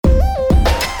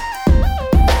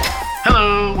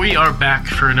We are back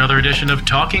for another edition of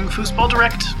Talking Fußball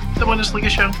Direct, the Bundesliga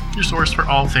show, your source for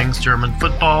all things German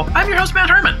football. I'm your host,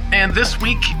 Matt Herman, and this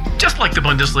week, just like the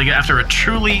Bundesliga, after a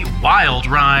truly wild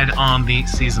ride on the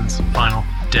season's final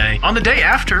day, on the day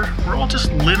after, we're all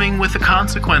just living with the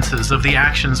consequences of the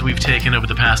actions we've taken over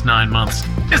the past 9 months.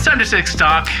 It's time to take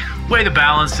stock, weigh the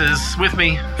balances. With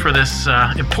me for this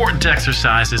important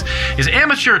exercise is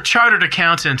amateur chartered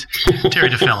accountant Terry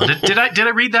DeFellin. Did I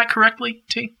read that correctly,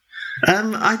 T?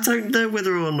 I don't know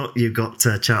whether or not you got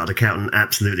chartered accountant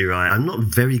absolutely right. I'm not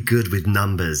very good with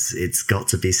numbers, it's got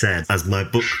to be said, as my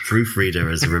book proofreader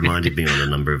has reminded me on a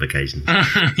number of occasions.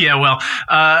 Yeah, well,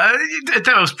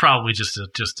 that was probably just a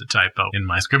typo in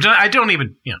my script. I don't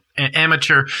even,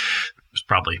 amateur is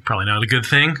probably not a good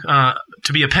thing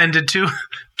to be appended to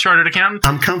chartered accountant.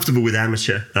 I'm comfortable with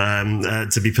amateur,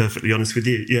 to be perfectly honest with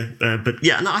you.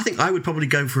 I think I would probably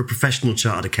go for a professional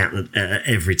chartered accountant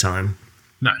every time.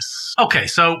 Nice. Okay,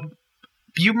 so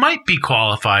you might be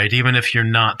qualified, even if you're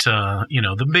not,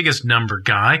 the biggest number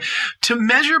guy, to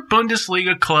measure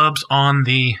Bundesliga clubs on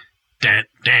the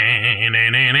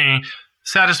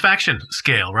satisfaction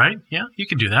scale, right? Yeah, you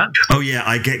can do that. Oh, yeah,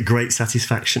 I get great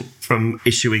satisfaction from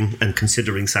issuing and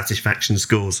considering satisfaction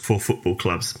scores for football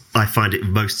clubs. I find it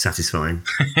most satisfying.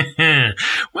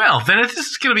 Well, then this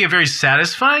is going to be a very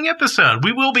satisfying episode.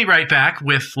 We will be right back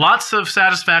with lots of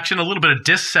satisfaction, a little bit of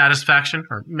dissatisfaction,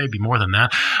 or maybe more than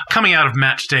that, coming out of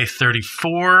match day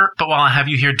 34. But while I have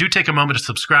you here, do take a moment to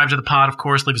subscribe to the pod, of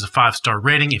course. Leave us a 5-star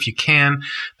rating if you can.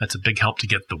 That's a big help to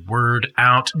get the word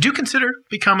out. Do consider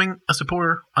becoming a supporter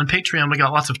on Patreon. We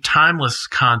got lots of timeless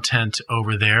content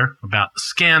over there about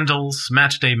scandals,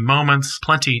 match day moments,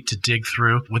 plenty to dig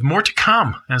through, with more to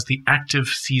come as the active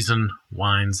season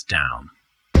winds down.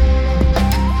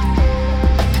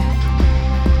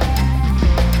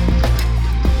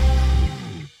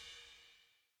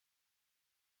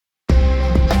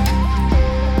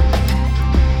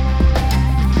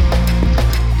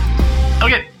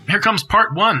 Okay, here comes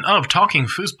part one of Talking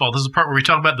Fußball. This is the part where we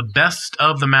talk about the best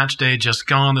of the match day just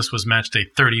gone. This was match day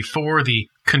 34, the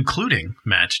concluding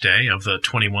match day of the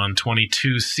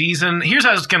 21-22 season. Here's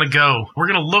how it's going to go. We're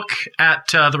going to look at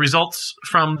the results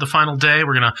from the final day.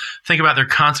 We're going to think about their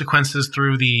consequences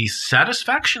through the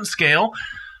satisfaction scale.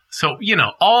 So,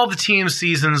 all the team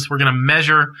seasons, we're going to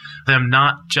measure them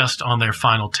not just on their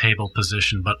final table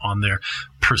position, but on their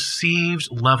perceived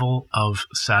level of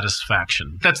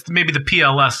satisfaction. That's maybe the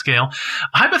PLS scale.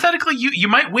 Hypothetically, you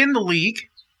might win the league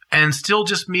and still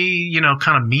just be,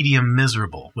 kind of medium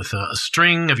miserable with a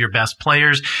string of your best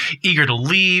players eager to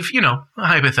leave,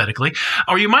 hypothetically.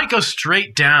 Or you might go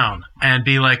straight down and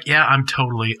be like, yeah, I'm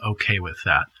totally okay with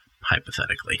that,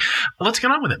 hypothetically. Let's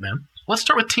get on with it, man. Let's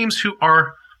start with teams who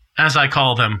are, as I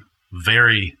call them,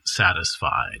 very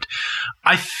satisfied.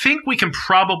 I think we can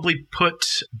probably put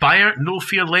Bayer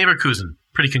 04 Leverkusen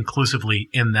pretty conclusively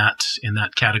in that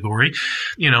category.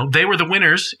 They were the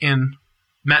winners in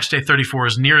Matchday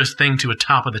 34's nearest thing to a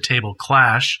top-of-the-table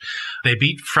clash. They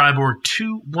beat Freiburg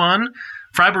 2-1.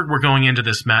 Freiburg were going into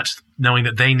this match knowing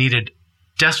that they needed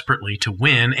desperately to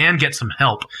win and get some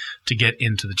help to get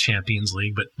into the Champions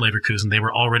League. But Leverkusen, they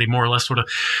were already more or less sort of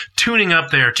tuning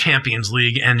up their Champions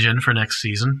League engine for next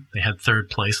season. They had third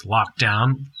place locked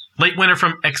down. Late winner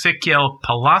from Ezequiel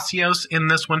Palacios in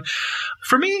this one.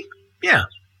 For me, yeah,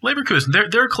 Leverkusen.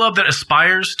 They're a club that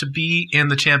aspires to be in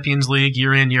the Champions League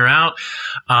year in, year out.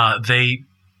 They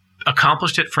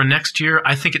accomplished it for next year.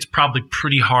 I think it's probably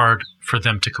pretty hard for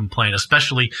them to complain,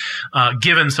 especially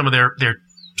given some of their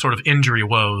sort of injury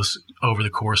woes over the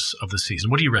course of the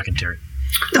season. What do you reckon, Terry?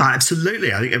 No,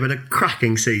 absolutely. I think they've had a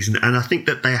cracking season, and I think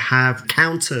that they have,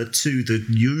 counter to the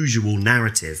usual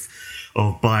narrative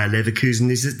of Bayer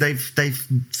Leverkusen, is that they've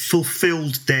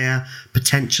fulfilled their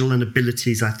potential and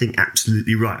abilities, I think,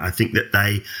 absolutely right. I think that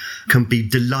they can be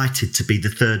delighted to be the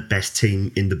third best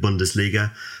team in the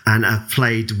Bundesliga and have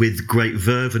played with great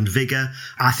verve and vigour.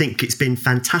 I think it's been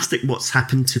fantastic what's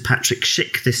happened to Patrick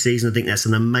Schick this season. I think that's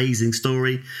an amazing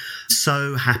story.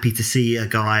 So happy to see a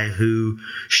guy who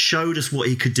showed us what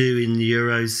he could do in the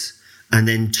Euros and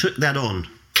then took that on,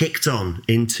 kicked on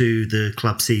into the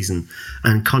club season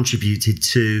and contributed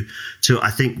to I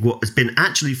think what has been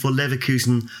actually for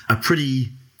Leverkusen a pretty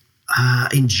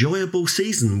enjoyable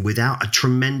season without a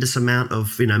tremendous amount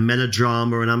of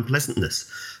melodrama and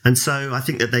unpleasantness. And so I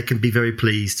think that they can be very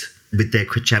pleased with their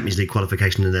Champions League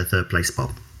qualification and their third place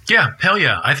spot. Yeah, hell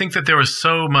yeah. I think that there was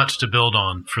so much to build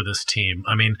on for this team.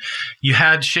 I mean, you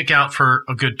had Schick out for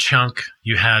a good chunk.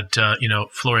 You had,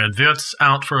 Florian Wirtz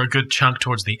out for a good chunk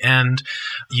towards the end.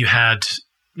 You had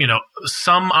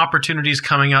some opportunities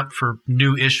coming up for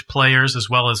new-ish players, as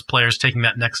well as players taking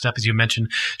that next step. As you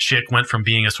mentioned, Schick went from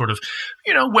being a sort of,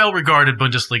 well-regarded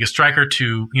Bundesliga striker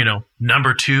to,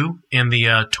 number 2 in the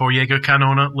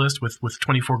Torjägerkanone list with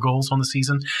 24 goals on the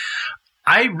season.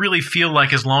 I really feel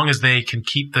like as long as they can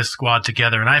keep this squad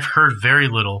together, and I've heard very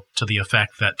little to the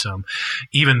effect that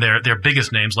even their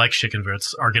biggest names like Schick and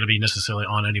Wirtz are going to be necessarily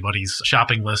on anybody's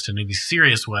shopping list in any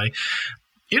serious way.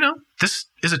 This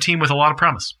is a team with a lot of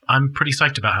promise. I'm pretty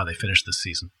psyched about how they finished this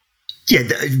season. Yeah,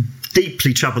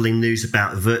 deeply troubling news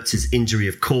about Wirtz's injury,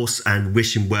 of course, and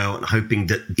wish him well and hoping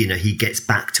that, he gets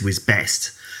back to his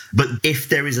best. But if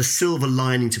there is a silver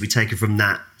lining to be taken from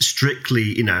that,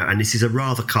 strictly, and this is a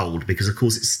rather cold because, of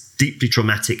course, it's deeply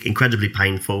traumatic, incredibly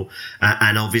painful,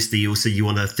 and obviously also you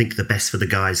want to think the best for the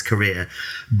guy's career.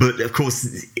 But, of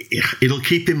course, it'll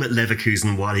keep him at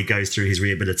Leverkusen while he goes through his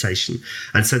rehabilitation.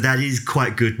 And so that is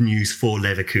quite good news for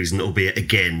Leverkusen, albeit,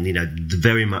 again,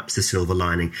 very much the silver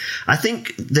lining. I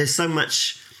think there's so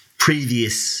much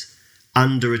previous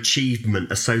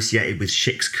underachievement associated with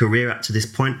Schick's career up to this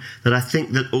point that I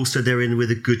think that also they're in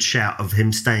with a good shout of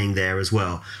him staying there as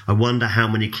well. I wonder how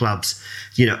many clubs,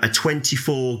 a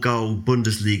 24-goal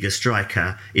Bundesliga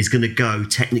striker is going to go,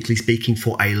 technically speaking,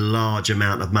 for a large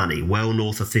amount of money, well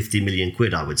north of 50 million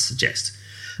quid, I would suggest.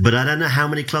 But I don't know how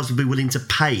many clubs would be willing to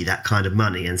pay that kind of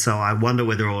money. And so I wonder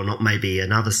whether or not maybe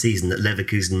another season at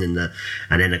Leverkusen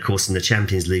and then, of course, in the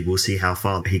Champions League, we'll see how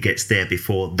far he gets there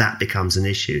before that becomes an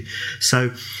issue.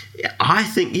 So I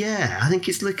think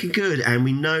it's looking good. And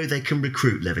we know they can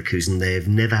recruit Leverkusen. They've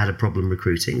never had a problem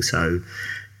recruiting. So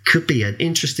could be an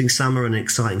interesting summer and an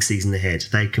exciting season ahead.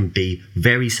 They can be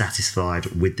very satisfied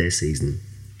with their season.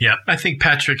 Yeah, I think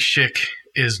Patrick Schick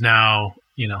is now...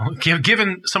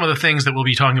 given some of the things that we'll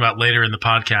be talking about later in the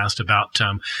podcast about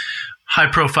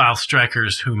high-profile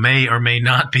strikers who may or may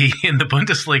not be in the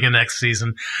Bundesliga next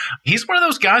season, he's one of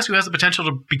those guys who has the potential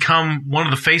to become one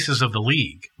of the faces of the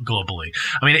league globally.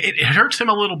 I mean, it hurts him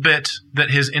a little bit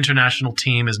that his international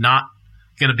team is not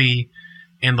going to be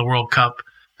in the World Cup.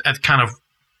 That kind of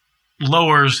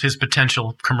lowers his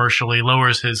potential commercially,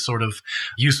 lowers his sort of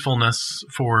usefulness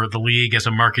for the league as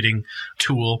a marketing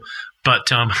tool.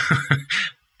 But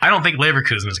I don't think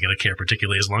Leverkusen is going to care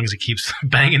particularly as long as he keeps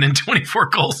banging in 24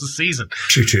 goals a season.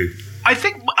 True. I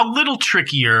think a little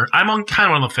trickier. I'm kind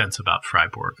of on the fence about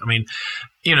Freiburg. I mean,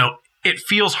 it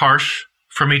feels harsh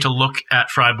for me to look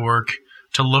at Freiburg,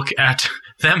 to look at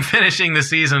them finishing the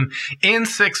season in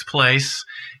 6th place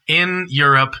in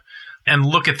Europe and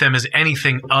look at them as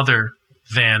anything other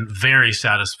than very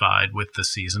satisfied with the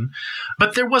season.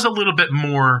 But there was a little bit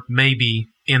more maybe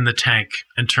in the tank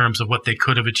in terms of what they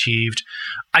could have achieved.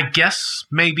 I guess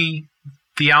maybe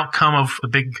the outcome of the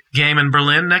big game in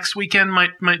Berlin next weekend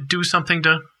might do something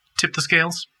to tip the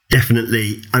scales.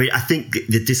 Definitely. I mean, I think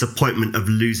the disappointment of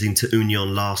losing to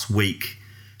Union last week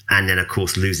and then, of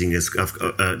course, losing to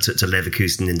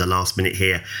Leverkusen in the last minute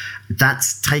here,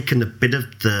 that's taken a bit of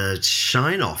the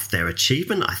shine off their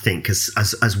achievement, I think,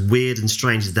 as weird and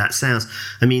strange as that sounds.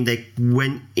 I mean, they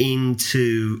went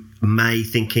into May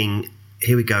thinking,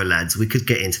 here we go, lads, we could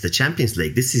get into the Champions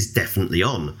League. This is definitely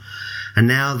on. And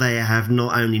now they have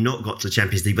not only not got to the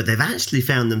Champions League, but they've actually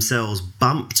found themselves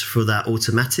bumped for that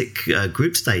automatic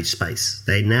group stage space.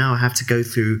 They now have to go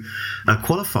through a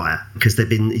qualifier because they've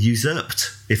been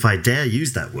usurped, if I dare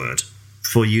use that word,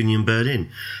 for Union Berlin.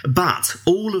 But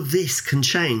all of this can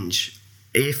change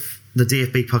if the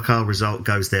DFB Pokal result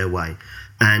goes their way.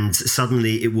 And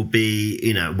suddenly it will be,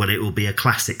 it will be a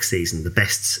classic season, the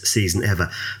best season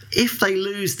ever. If they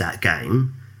lose that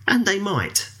game, and they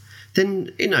might,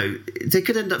 then, they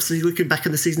could end up looking back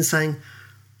in the season saying,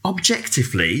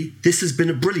 objectively, this has been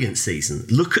a brilliant season.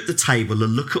 Look at the table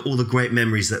and look at all the great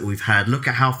memories that we've had. Look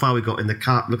at how far we got in the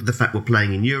cup. Look at the fact we're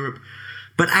playing in Europe.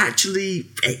 But actually,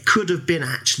 it could have been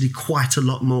actually quite a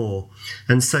lot more.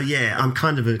 And so, yeah, I'm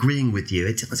kind of agreeing with you.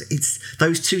 It's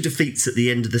those 2 defeats at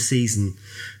the end of the season,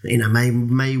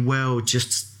 may well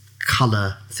just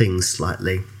colour things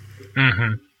slightly.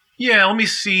 Mm-hmm. Yeah, let me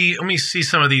see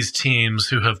some of these teams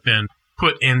who have been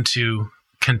put into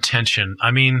contention.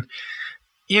 I mean,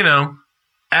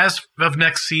 as of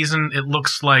next season, it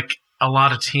looks like a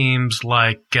lot of teams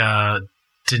like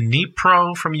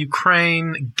Dnipro from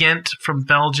Ukraine, Ghent from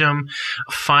Belgium,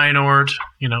 Feyenoord,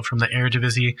 from the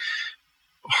Eredivisie,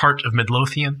 Heart of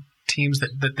Midlothian teams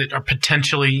that are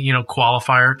potentially,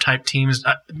 qualifier type teams.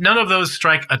 None of those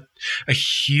strike a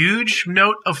huge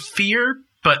note of fear,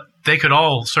 but they could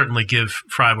all certainly give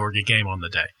Freiburg a game on the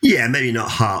day. Yeah, maybe not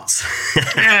Hearts.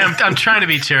 Yeah, I'm trying to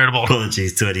be charitable.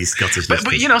 Apologies to any Scottish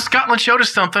listeners. But Scotland showed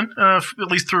us something, at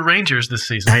least through Rangers this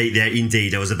season. Hey, yeah,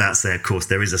 indeed. I was about to say, of course,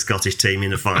 there is a Scottish team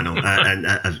in the final.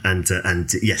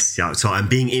 and yes, so I'm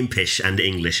being impish and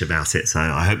English about it, so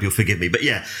I hope you'll forgive me. But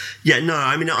no,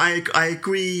 I mean, I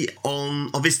agree on,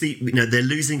 obviously, they're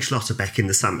losing Schlotterbeck in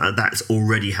the summer. That's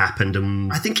already happened.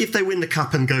 And I think if they win the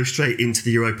Cup and go straight into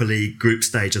the Europa League group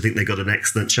stage, I think they've got an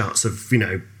excellent chance of,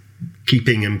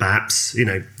 keeping and perhaps,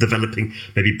 developing,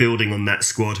 maybe building on that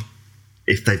squad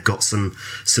if they've got some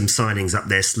signings up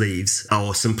their sleeves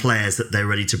or some players that they're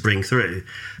ready to bring through.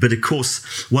 But of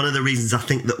course, one of the reasons I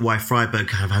think that why Freiburg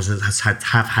have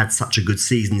had such a good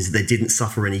season is they didn't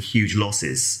suffer any huge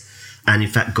losses and in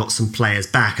fact got some players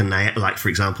back. And they, like, for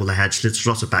example, they had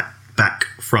Schlotterbeck back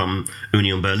from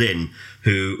Union Berlin,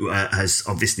 who has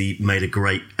obviously made a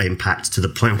great impact to the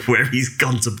point where he's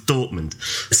gone to Dortmund.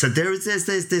 So there's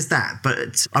that.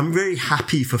 But I'm very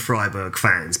happy for Freiburg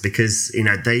fans because,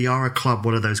 they are a club,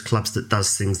 one of those clubs that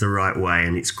does things the right way,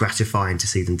 and it's gratifying to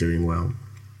see them doing well.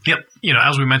 Yep.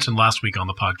 As we mentioned last week on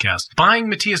the podcast, buying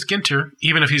Matthias Ginter,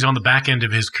 even if he's on the back end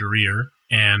of his career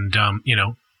and,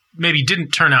 maybe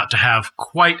didn't turn out to have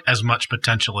quite as much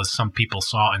potential as some people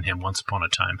saw in him once upon a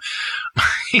time.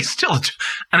 He's still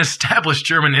an established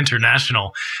German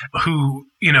international who,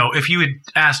 if you had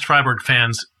asked Freiburg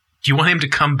fans, do you want him to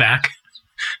come back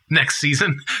next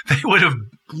season? They would have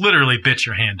literally bit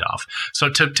your hand off. So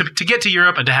to get to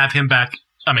Europe and to have him back,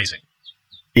 amazing.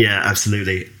 Yeah,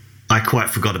 absolutely. I quite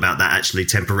forgot about that, actually,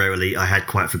 temporarily. I had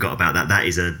quite forgot about that. That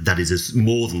is a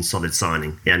more than solid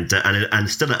signing, and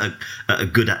still at a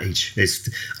good age. It's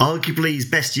arguably his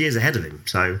best years ahead of him.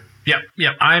 So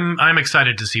yeah, I'm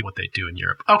excited to see what they do in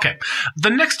Europe. Okay, the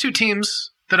next two teams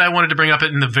that I wanted to bring up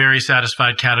in the very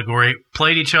satisfied category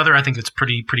played each other. I think it's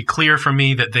pretty clear for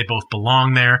me that they both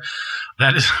belong there.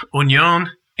 That is Union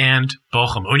and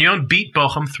Bochum. Union beat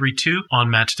Bochum 3-2 on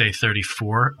match day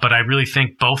 34, but I really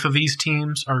think both of these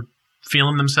teams are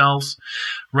feeling themselves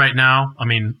right now. I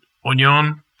mean,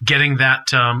 Union getting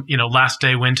that last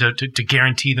day win to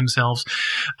guarantee themselves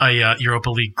a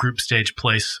Europa League group stage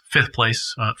place, 5th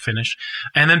place finish.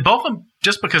 And then Bochum,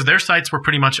 just because their sights were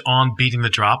pretty much on beating the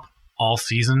drop all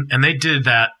season, and they did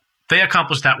that. They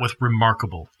accomplished that with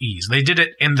remarkable ease. They did it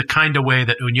in the kind of way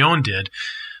that Union did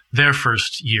their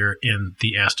first year in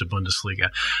the Erste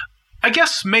Bundesliga. I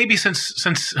guess maybe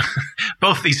since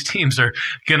both these teams are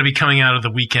going to be coming out of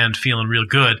the weekend feeling real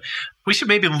good, we should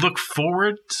maybe look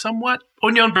forward somewhat.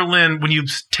 Union Berlin, when you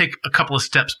take a couple of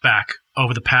steps back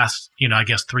over the past,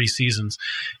 3 seasons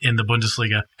in the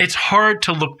Bundesliga, it's hard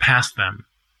to look past them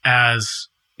as,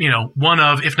 one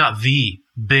of, if not the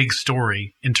big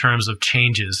story in terms of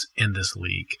changes in this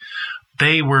league.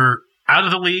 They were out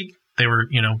of the league. They were,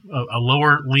 a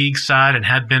lower league side and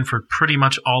had been for pretty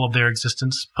much all of their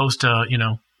existence post,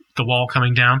 the wall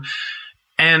coming down.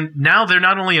 And now they're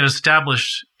not only an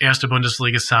established Erste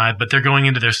Bundesliga side, but they're going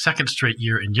into their second straight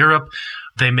year in Europe.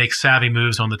 They make savvy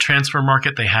moves on the transfer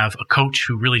market. They have a coach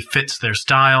who really fits their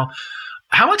style.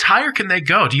 How much higher can they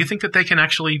go? Do you think that they can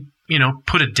actually,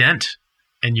 put a dent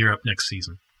in Europe next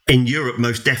season? In Europe,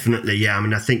 most definitely, yeah. I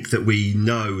mean, I think that we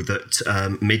know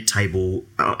that mid-table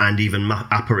and even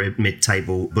upper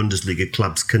mid-table Bundesliga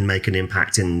clubs can make an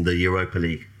impact in the Europa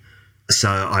League. So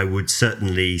I would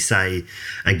certainly say,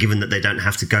 and given that they don't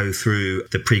have to go through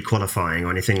the pre-qualifying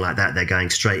or anything like that, they're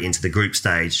going straight into the group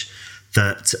stage,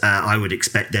 that I would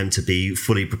expect them to be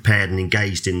fully prepared and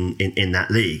engaged in that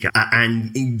league.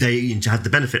 And they have the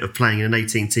benefit of playing in an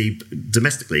 18-team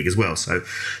domestic league as well. So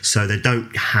they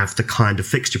don't have the kind of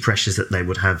fixture pressures that they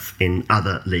would have in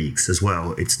other leagues as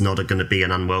well. It's not going to be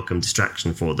an unwelcome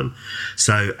distraction for them.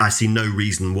 So I see no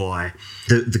reason why.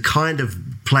 The kind of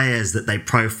players that they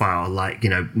profile, like,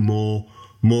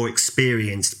 more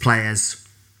experienced players,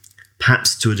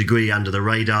 perhaps to a degree under the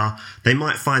radar, they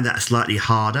might find that slightly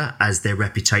harder as their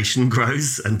reputation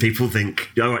grows and people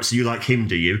think, oh, right, so you like him,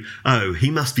 do you? Oh,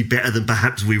 he must be better than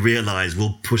perhaps we realise.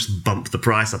 We'll bump the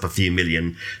price up a few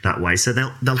million that way. So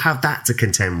they'll have that to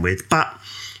contend with. But,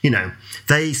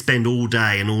 they spend all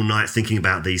day and all night thinking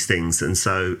about these things. And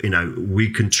so,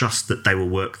 we can trust that they will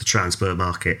work the transfer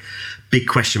market. Big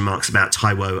question marks about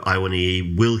Taiwo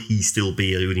Awoniyi. Will he still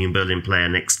be a Union Berlin player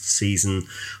next season?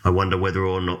 I wonder whether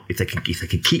or not, if they can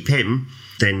keep him,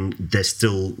 then there's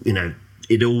still,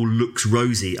 it all looks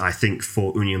rosy, I think,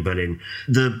 for Union Berlin.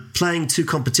 The playing 2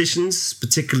 competitions,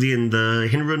 particularly in the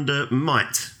Hinrunde,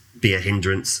 might be a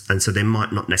hindrance, and so they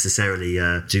might not necessarily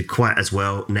do quite as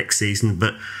well next season.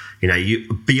 But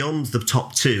Beyond the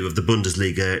top two of the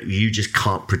Bundesliga, you just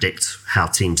can't predict how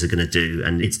teams are going to do,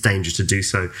 and it's dangerous to do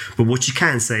so. But what you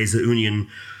can say is that Union,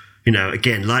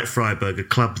 again, like Freiburg, a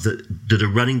club that are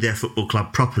running their football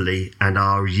club properly and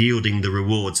are yielding the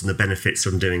rewards and the benefits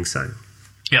from doing so.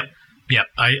 Yep.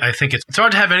 I think it's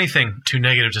hard to have anything too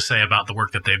negative to say about the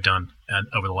work that they've done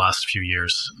over the last few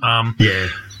years.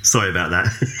 Sorry about that.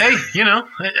 Hey,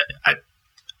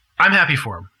 I'm happy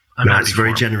for them. That's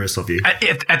very generous of you.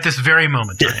 At this very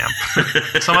moment, I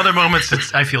am. Some other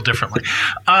moments, I feel differently.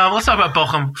 Let's talk about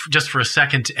Bochum just for a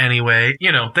second anyway.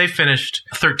 They finished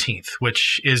 13th,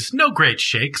 which is no great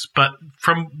shakes, but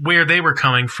from where they were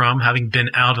coming from, having been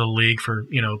out of the league for,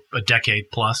 a decade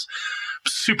plus,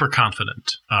 super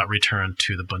confident return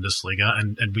to the Bundesliga.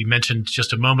 And we mentioned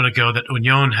just a moment ago that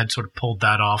Union had sort of pulled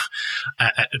that off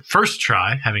at first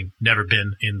try, having never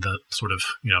been in the sort of,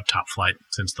 top flight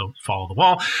since the fall of the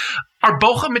wall. Are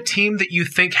Bochum a team that you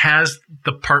think has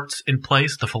the parts in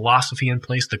place, the philosophy in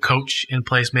place, the coach in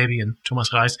place maybe, and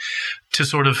Thomas Reis, to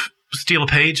sort of steal a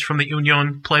page from the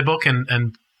Union playbook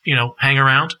and hang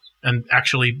around and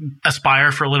actually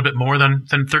aspire for a little bit more than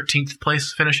 13th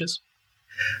place finishes?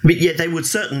 They would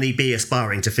certainly be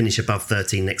aspiring to finish above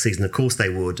 13 next season. Of course they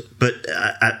would. But,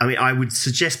 I would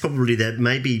suggest probably that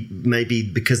maybe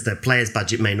because their players'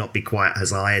 budget may not be quite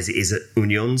as high as it is at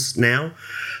Union's now.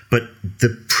 But if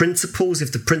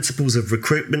the principles of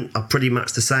recruitment are pretty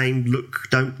much the same,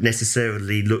 don't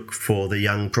necessarily look for the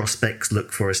young prospects,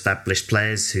 look for established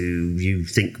players who you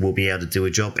think will be able to do a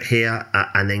job here,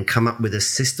 and then come up with a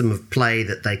system of play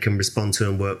that they can respond to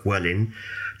and work well in.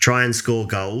 Try and score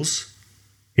goals.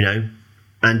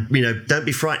 Don't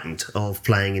be frightened of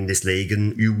playing in this league,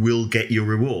 and you will get your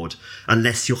reward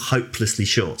unless you're hopelessly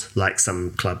short, like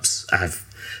some clubs have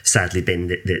sadly been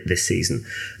this season.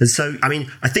 And so, I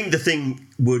think the thing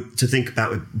to think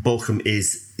about with Bochum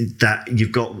is that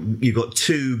you've got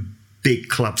two big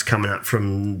clubs coming up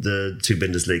from the two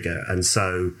Bundesliga, and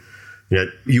so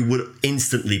you would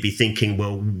instantly be thinking,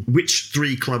 well, which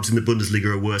three clubs in the Bundesliga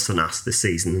are worse than us this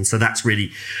season? And so that's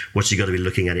really what you got to be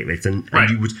looking at it with. And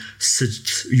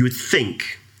you would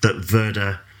think that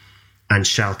Werder and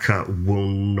Schalke will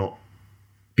not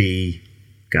be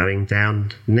going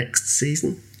down next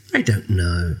season. I don't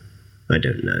know.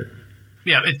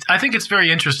 Yeah, I think it's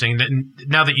very interesting that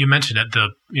now that you mention it, the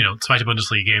Zweite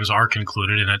Bundesliga games are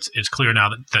concluded, and it's clear now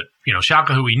that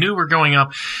Schalke, who we knew were going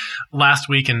up last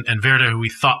week, and Werder, who we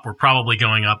thought were probably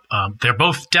going up, they're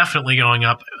both definitely going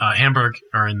up. Hamburg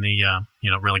are in the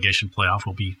relegation playoff.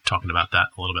 We'll be talking about that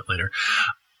a little bit later.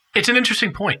 It's an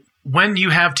interesting point. When you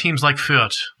have teams like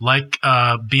Fürth, like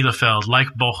Bielefeld, like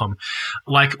Bochum,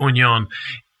 like Union,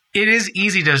 it is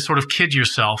easy to sort of kid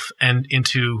yourself and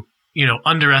into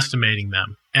underestimating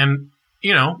them. And,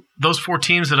 those four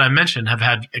teams that I mentioned have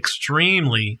had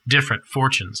extremely different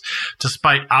fortunes,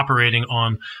 despite operating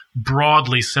on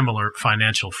broadly similar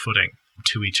financial footing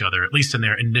to each other, at least in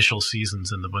their initial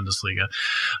seasons in the Bundesliga.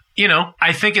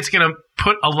 I think it's going to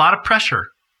put a lot of pressure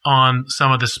on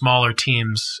some of the smaller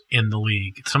teams in the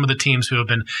league, some of the teams who have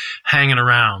been hanging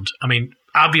around.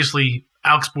 Obviously,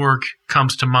 Augsburg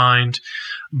comes to mind,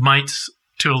 Mainz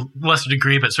to a lesser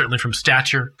degree, but certainly from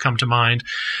stature, come to mind,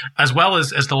 as well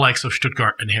as the likes of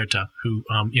Stuttgart and Hertha, who,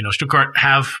 Stuttgart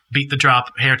have beat the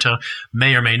drop. Hertha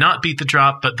may or may not beat the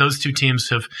drop, but those two teams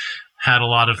have had a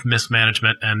lot of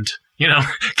mismanagement. And,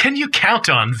 can you count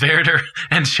on Werder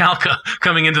and Schalke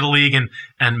coming into the league and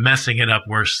messing it up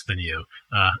worse than you?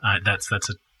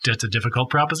 That's a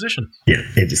difficult proposition. Yeah,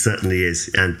 it certainly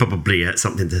is, and probably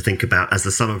something to think about as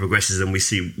the summer progresses and we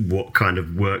see what kind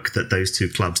of work that those two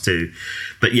clubs do.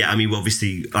 But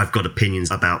obviously I've got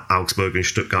opinions about Augsburg and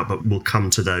Stuttgart, but we'll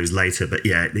come to those later. But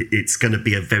it's going to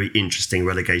be a very interesting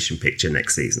relegation picture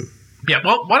next season. Yeah,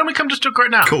 well, why don't we come to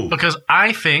Stuttgart now? Cool. Because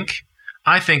I think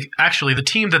actually the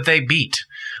team that they beat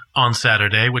on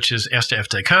Saturday, which is 1.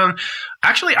 FC Köln,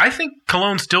 actually I think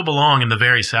Cologne still belong in the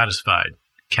very satisfied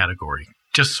category.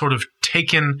 Just sort of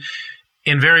taken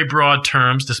in very broad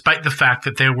terms, despite the fact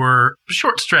that there were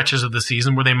short stretches of the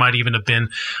season where they might even have been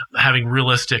having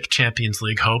realistic Champions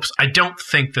League hopes. I don't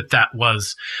think that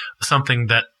was something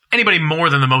that anybody more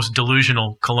than the most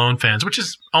delusional Cologne fans, which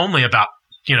is only about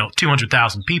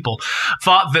 200,000 people,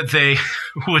 thought that they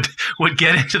would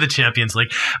get into the Champions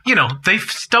League. They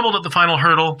stumbled at the final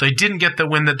hurdle. They didn't get the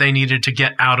win that they needed to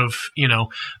get out of,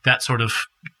 that sort of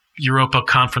Europa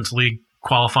Conference League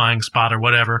qualifying spot or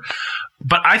whatever.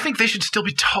 But I think they should still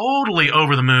be totally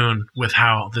over the moon with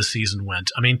how this season went.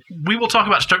 We will talk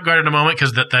about Stuttgart in a moment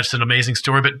because that's an amazing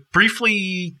story. But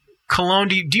briefly, Cologne,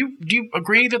 do you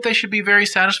agree that they should be very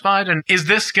satisfied? And is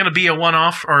this going to be a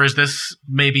one-off, or is this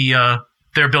maybe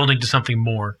they're building to something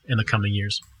more in the coming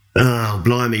years? Oh,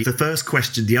 blimey. The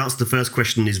answer to the first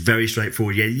question is very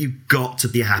straightforward. Yeah, you've got to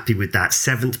be happy with that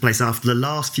 7th place after the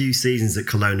last few seasons that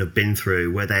Cologne have been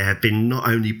through, where they have been not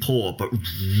only poor, but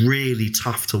really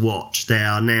tough to watch. They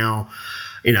are now,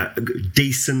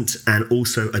 decent and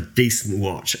also a decent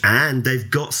watch. And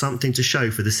they've got something to show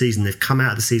for the season. They've come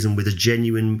out of the season with a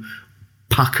genuine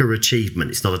pucker achievement.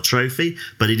 It's not a trophy,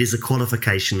 but it is a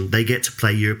qualification. They get to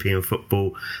play European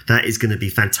football. That is going to be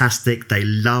fantastic. They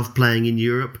love playing in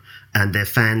Europe, and their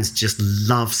fans just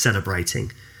love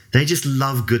celebrating. They just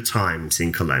love good times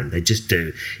in Cologne. They just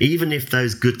do. Even if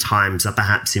those good times are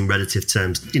perhaps in relative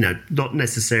terms, not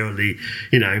necessarily,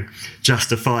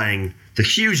 justifying the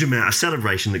huge amount of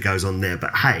celebration that goes on there.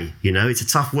 But hey, it's a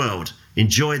tough world.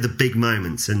 Enjoy the big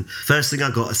moments. And first thing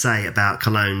I've got to say about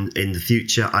Cologne in the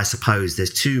future, I suppose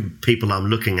there's two people I'm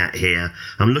looking at here.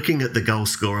 I'm looking at the goal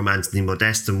scorer, Anthony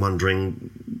Modeste, and wondering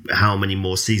how many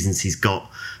more seasons he's got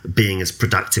being as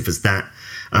productive as that.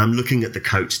 I'm looking at the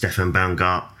coach, Stefan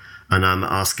Baumgart, and I'm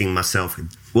asking myself,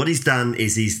 what he's done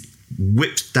is he's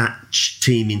whipped that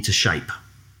team into shape.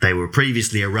 They were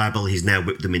previously a rabble. He's now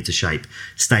whipped them into shape.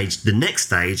 The next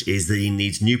stage is that he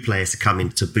needs new players to come in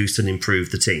to boost and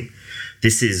improve the team.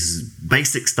 This is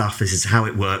basic stuff. This is how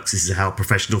it works. This is how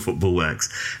professional football works.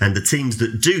 And the teams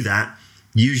that do that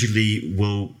usually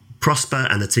will prosper,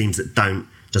 and the teams that don't,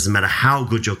 doesn't matter how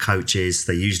good your coach is,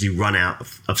 they usually run out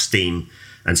of steam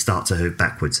and start to move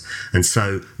backwards. And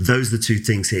so those are the two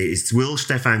things here. Will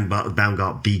Stefan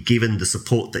Baumgart be given the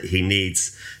support that he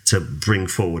needs to bring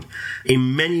forward?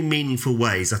 In many meaningful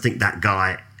ways, I think that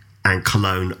guy and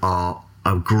Cologne are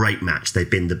a great match. They've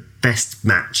been the best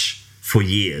match for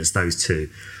years, those two.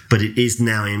 But it is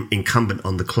now incumbent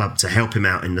on the club to help him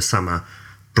out in the summer,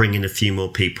 bring in a few more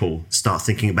people, start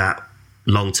thinking about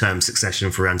long-term succession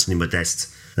for Anthony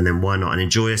Modeste, and then why not? And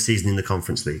enjoy a season in the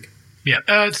Conference League. Yeah,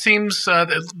 it seems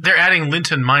they're adding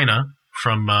Linton Mina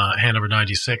from Hannover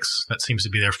 96. That seems to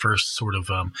be their first sort of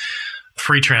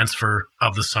free transfer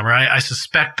of the summer. I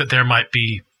suspect that there might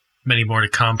be many more to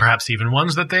come, perhaps even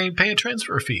ones that they pay a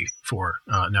transfer fee for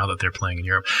now that they're playing in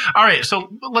Europe. All right, so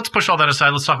let's push all that aside.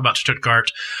 Let's talk about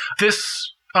Stuttgart.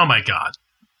 Oh my God,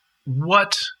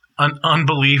 what an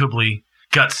unbelievably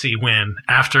gutsy win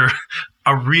after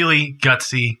a really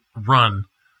gutsy run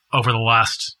over the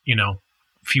last,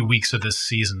 few weeks of this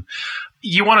season.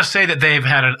 You want to say that they've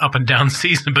had an up and down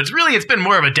season, but it's been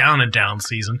more of a down and down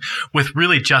season with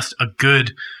really just a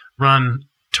good run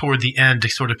toward the end to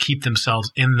sort of keep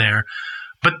themselves in there.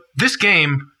 But this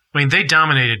game, they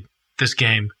dominated this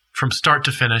game from start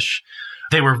to finish.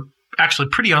 They were actually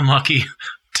pretty unlucky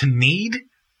to need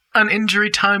an injury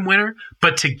time winner,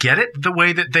 but to get it the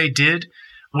way that they did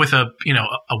with a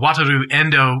Wataru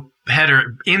Endo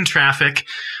header in traffic,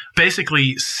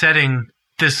 basically setting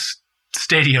this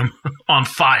stadium on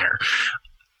fire.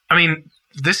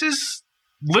 This is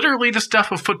literally the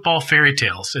stuff of football fairy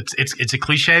tales. It's a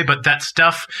cliche, but that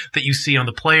stuff that you see on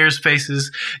the players'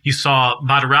 faces, you saw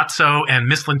Matarazzo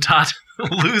and Mislintat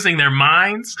losing their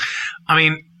minds.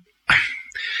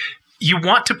 You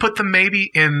want to put them maybe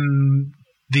in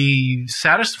the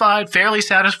fairly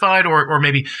satisfied, or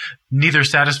maybe neither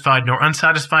satisfied nor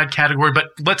unsatisfied category, but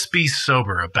let's be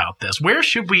sober about this. Where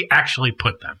should we actually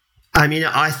put them?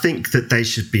 I think that they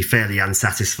should be fairly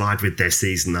unsatisfied with their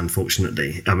season,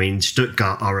 unfortunately.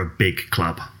 Stuttgart are a big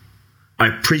club. I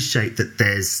appreciate that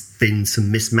there's been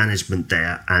some mismanagement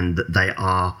there and that they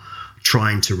are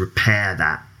trying to repair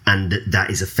that, and that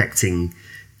is affecting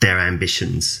their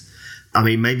ambitions.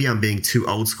 Maybe I'm being too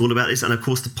old school about this. And of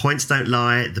course, the points don't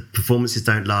lie. The performances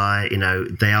don't lie.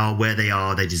 They are where they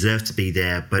are. They deserve to be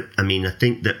there. But I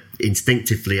think that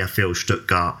instinctively, I feel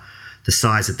Stuttgart, the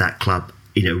size of that club,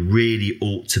 really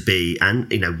ought to be,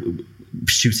 and,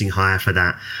 shooting higher for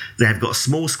that. They've got a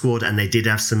small squad and they did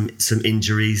have some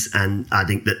injuries. And I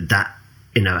think that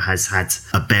has had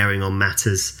a bearing on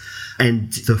matters.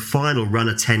 And the final run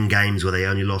of 10 games where they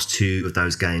only lost 2 of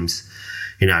those games,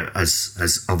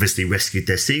 has obviously rescued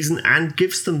their season and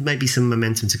gives them maybe some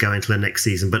momentum to go into the next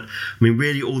season. But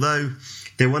really, although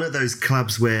they're one of those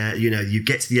clubs where, you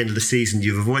get to the end of the season,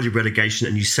 you've avoided relegation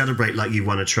and you celebrate like you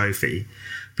won a trophy.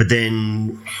 But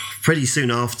then pretty soon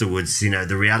afterwards,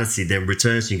 the reality then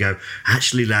returns and you go,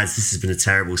 actually, lads, this has been a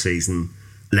terrible season.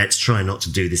 Let's try not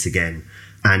to do this again.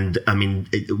 And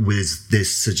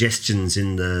there's suggestions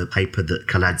in the paper that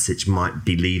Kaladzic might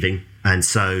be leaving. And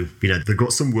so, they've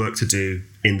got some work to do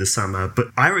in the summer. But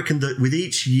I reckon that with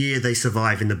each year they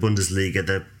survive in the Bundesliga,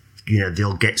 the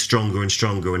they'll get stronger and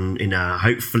stronger, and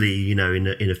hopefully in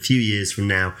a few years from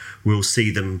now we'll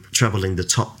see them troubling the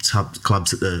top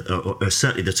clubs or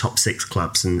certainly the top 6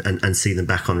 clubs, and see them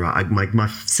back on right. My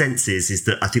sense is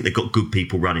that I think they've got good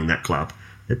people running that club,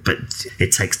 but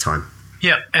it takes time.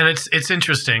 Yeah, and it's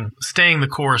interesting staying the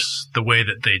course the way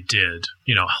that they did,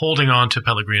 holding on to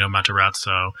Pellegrino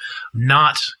Matarazzo,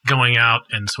 not going out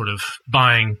and sort of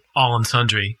buying all and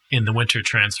sundry in the winter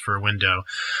transfer window.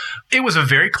 It was a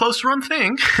very close run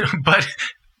thing, but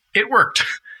it worked.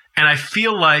 And I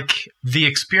feel like the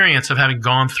experience of having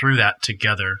gone through that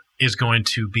together is going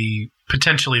to be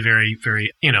potentially very,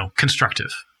 very,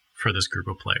 constructive for this group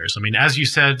of players. I mean, as you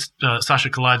said,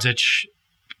 Sasha Kalajic,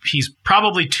 he's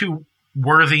probably too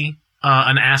worthy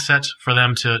an asset for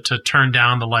them to turn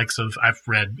down the likes of, I've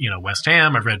read, West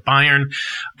Ham, I've read Bayern.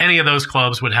 Any of those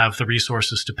clubs would have the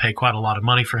resources to pay quite a lot of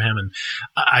money for him. And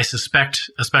I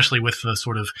suspect, especially with the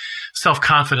sort of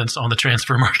self-confidence on the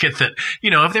transfer market, that,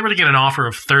 if they were to get an offer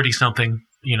of 30-something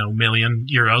million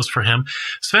euros for him,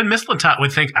 Sven Mislintat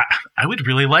would think, I would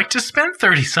really like to spend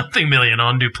 30-something million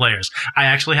on new players. I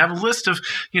actually have a list of,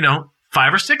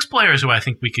 5 or 6 players who I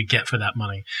think we could get for that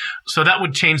money. So that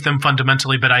would change them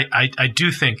fundamentally. But I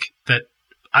do think that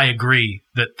I agree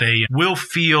that they will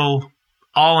feel,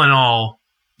 all in all,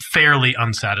 fairly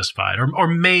unsatisfied, or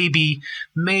maybe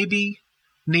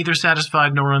neither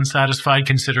satisfied nor unsatisfied,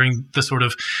 considering the sort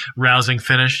of rousing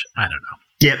finish. I don't know.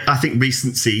 Yeah, I think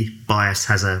recency bias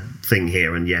has a thing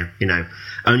here. And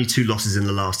only 2 losses in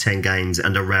the last 10 games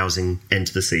and a rousing end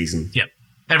to the season. Yep.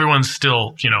 Everyone's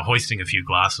still, hoisting a few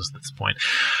glasses at this point.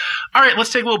 All right,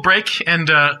 let's take a little break and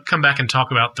come back and talk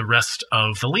about the rest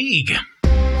of the league.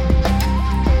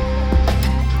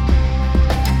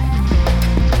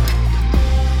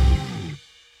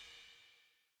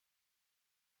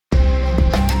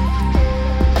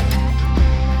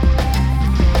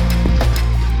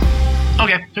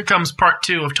 Okay, here comes part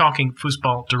 2 of Talking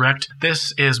Foosball Direct.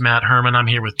 This is Matt Herman. I'm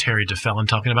here with Terry DeFellon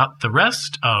talking about the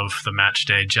rest of the match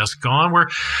day just gone. We're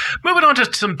moving on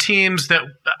to some teams that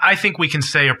I think we can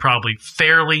say are probably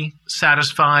fairly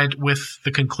satisfied with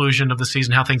the conclusion of the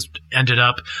season, how things ended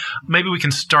up. Maybe we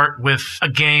can start with a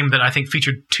game that I think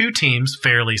featured 2 teams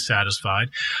fairly satisfied,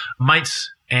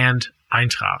 Mainz and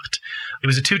Eintracht. It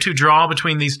was a 2-2 draw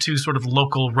between these 2 sort of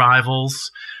local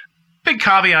rivals. Big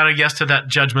caveat, I guess, to that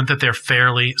judgment that they're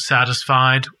fairly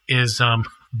satisfied is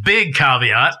big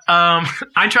caveat.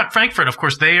 Eintracht Frankfurt, of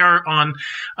course, they are on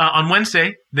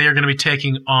Wednesday. They are going to be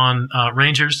taking on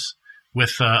Rangers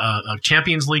with a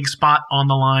Champions League spot on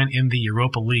the line in the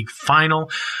Europa League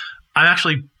final. I'm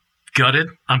actually gutted.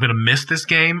 I'm going to miss this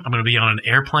game. I'm going to be on an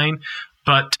airplane.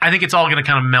 But I think it's all going to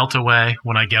kind of melt away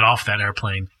when I get off that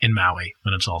airplane in Maui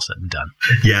when it's all said and done.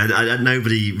 Yeah,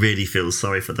 nobody really feels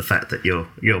sorry for the fact that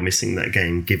you're missing that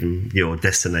game given your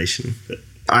destination. But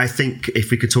I think if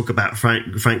we could talk about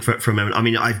Frankfurt for a moment, I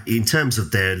mean, in terms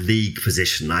of their league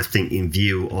position, I think in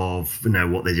view of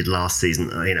what they did last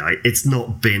season, it's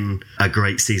not been a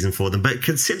great season for them. But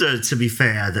consider, to be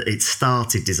fair, that it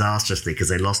started disastrously because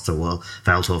they lost to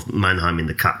Waldhof Mannheim in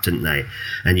the cup, didn't they?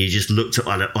 And you just looked at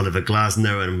Oliver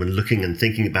Glasner and were looking and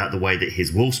thinking about the way that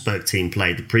his Wolfsburg team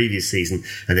played the previous season,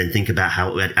 and then think about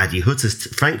how Adi Hutter's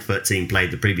Frankfurt team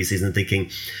played the previous season, and thinking,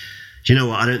 do you know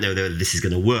what? I don't know whether this is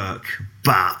going to work,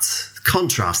 but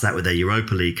contrast that with their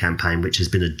Europa League campaign, which has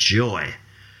been a joy.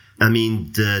 I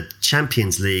mean, the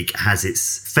Champions League has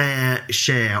its fair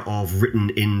share of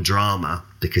written-in drama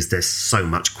because there's so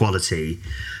much quality,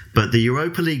 but the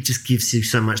Europa League just gives you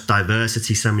so much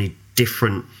diversity, so many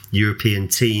different European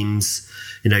teams,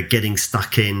 getting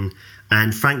stuck in.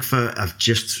 And Frankfurt have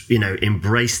just,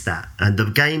 embraced that. And the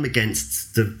game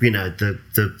against the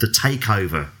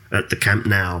takeover at the Camp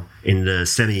Nou in the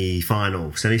semi-final, or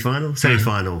was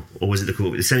it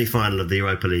the semi-final of the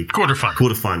Europa League?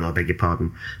 Quarterfinal, I beg your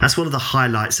pardon. That's one of the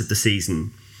highlights of the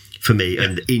season for me. Yeah.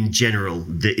 And in general,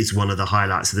 it's one of the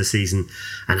highlights of the season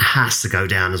and has to go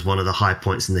down as one of the high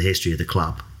points in the history of the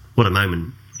club. What a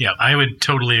moment. Yeah, I would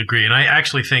totally agree. And I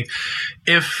actually think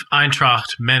if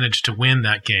Eintracht managed to win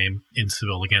that game in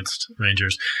Seville against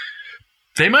Rangers,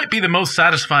 they might be the most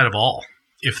satisfied of all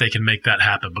if they can make that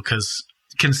happen, because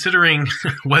considering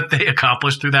what they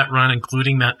accomplished through that run,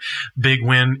 including that big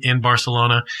win in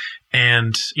Barcelona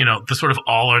and, the sort of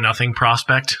all or nothing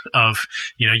prospect of,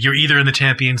 you're either in the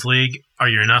Champions League or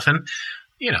you're nothing,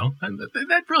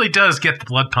 that really does get the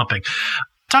blood pumping.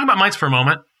 Talking about Mainz for a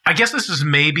moment, I guess this is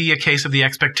maybe a case of the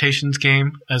expectations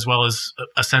game, as well as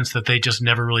a sense that they just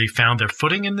never really found their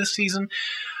footing in this season.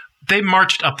 they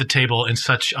marched up the table in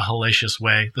such a hellacious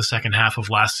way the second half of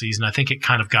last season. I think it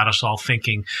kind of got us all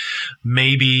thinking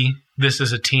maybe this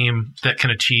is a team that can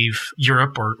achieve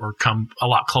Europe or come a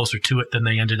lot closer to it than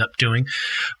they ended up doing.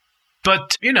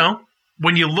 But,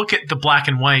 when you look at the black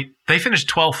and white, they finished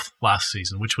 12th last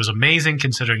season, which was amazing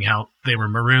considering how they were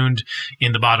marooned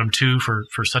in the bottom two for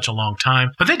such a long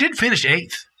time. But they did finish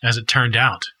 8th, as it turned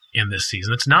out, in this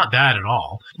season. It's not bad at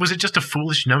all. Was it just a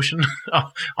foolish notion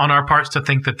on our parts to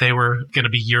think that they were going to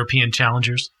be European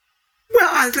challengers?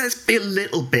 Well, let's be a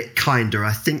little bit kinder.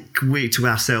 I think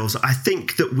I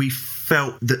think that we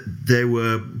felt that there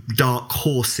were dark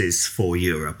horses for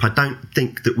Europe. I don't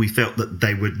think that we felt that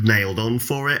they were nailed on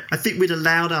for it. I think we'd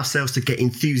allowed ourselves to get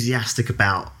enthusiastic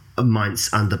about Mainz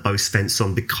under Bo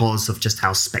Svensson because of just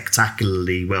how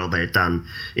spectacularly well they'd done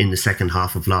in the second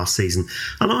half of last season.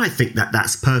 And I think that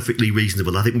that's perfectly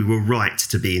reasonable. I think we were right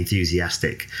to be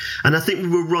enthusiastic. And I think we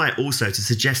were right also to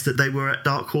suggest that they were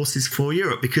dark horses for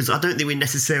Europe, because I don't think we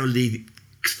necessarily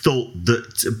thought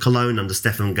that Cologne under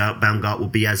Stefan Baumgart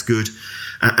would be as good,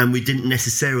 and we didn't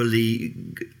necessarily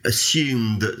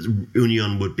assume that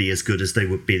Union would be as good as they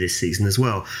would be this season as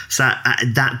well. So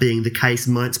that being the case,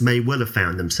 Mainz may well have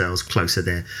found themselves closer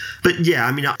there. But yeah,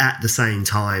 I mean, at the same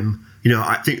time,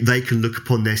 I think they can look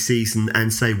upon their season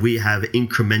and say we have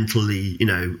incrementally,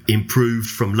 improved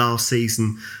from last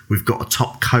season. We've got a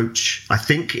top coach, I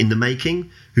think, in the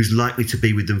making, who's likely to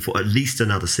be with them for at least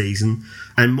another season.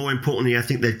 And more importantly, I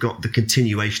think they've got the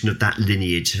continuation of that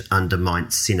lineage under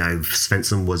Mainz.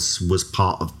 Svensson was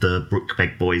part of the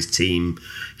Brookbeg boys team.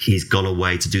 He's gone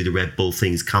away to do the Red Bull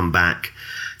thing. He's come back.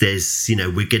 There's,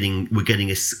 we're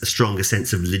getting a stronger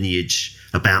sense of lineage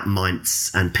about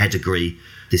Mainz and pedigree.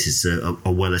 This is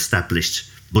a well-established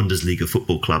Bundesliga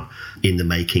football club in the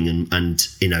making, and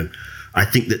I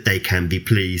think that they can be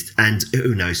pleased. And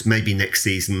who knows, maybe next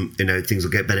season, things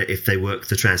will get better if they work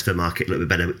the transfer market a little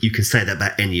bit better. You can say that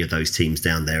about any of those teams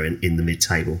down there in the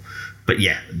mid-table. But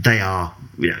yeah, they are,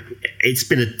 it's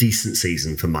been a decent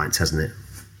season for Mainz, hasn't it?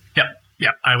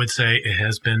 Yeah, I would say it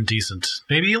has been decent.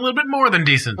 Maybe a little bit more than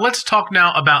decent. Let's talk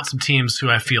now about some teams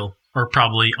who I feel are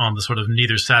probably on the sort of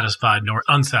neither satisfied nor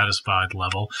unsatisfied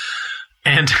level.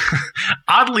 And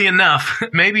oddly enough,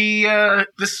 maybe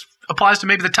this applies to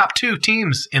maybe the top 2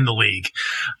 teams in the league.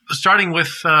 Starting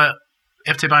with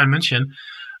FC Bayern München,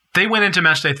 they went into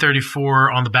matchday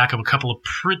 34 on the back of a couple of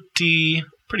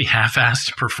pretty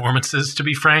half-assed performances, to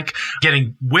be frank,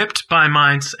 getting whipped by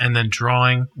Mainz and then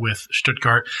drawing with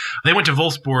Stuttgart. They went to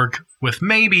Wolfsburg with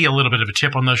maybe a little bit of a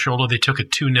chip on their shoulder. They took a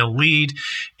 2-0 lead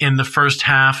in the first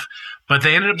half, but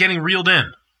they ended up getting reeled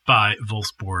in by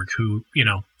Wolfsburg, who,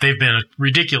 they've been a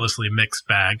ridiculously mixed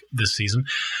bag this season.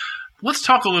 Let's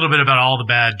talk a little bit about all the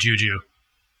bad juju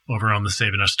over on the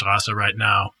Säbener Straße right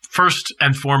now. First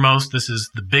and foremost, this is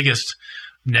the biggest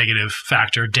negative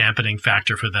factor, dampening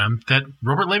factor for them, that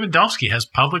Robert Lewandowski has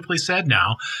publicly said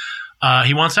now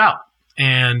he wants out.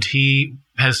 And he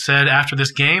has said after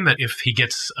this game that if he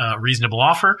gets a reasonable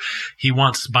offer, he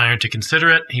wants Bayern to consider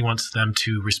it. He wants them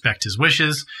to respect his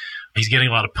wishes. He's getting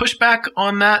a lot of pushback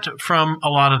on that from a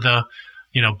lot of the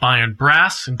Bayern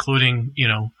brass, including,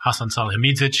 Hasan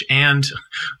Salihamidzic and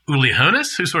Uli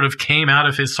Hoeneß, who sort of came out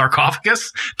of his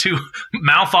sarcophagus to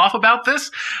mouth off about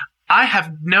this. I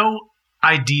have no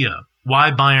idea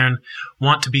why Bayern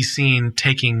want to be seen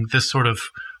taking this sort of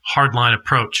hardline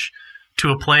approach to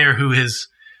a player who has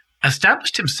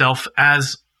established himself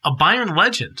as a Bayern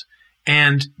legend.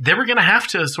 And they were going to have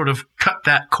to sort of cut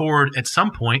that cord at some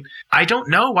point. I don't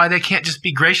know why they can't just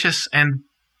be gracious and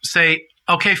say,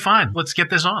 okay, fine, let's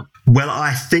get this on. Well,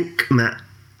 I think, Matt,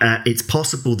 it's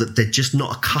possible that they're just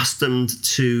not accustomed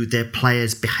to their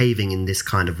players behaving in this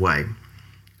kind of way,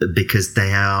 because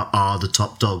they are the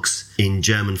top dogs in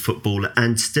German football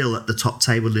and still at the top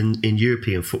table in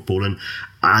European football. And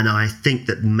I think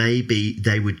that maybe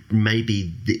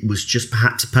it was just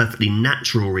perhaps a perfectly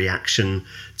natural reaction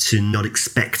to not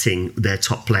expecting their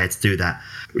top player to do that.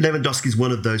 Lewandowski is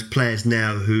one of those players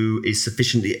now who is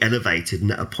sufficiently elevated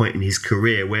and at a point in his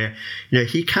career where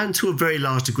he can, to a very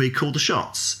large degree, call the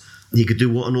shots. He could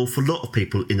do what an awful lot of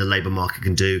people in the labour market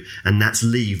can do, and that's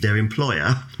leave their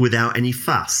employer without any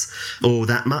fuss, or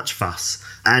that much fuss.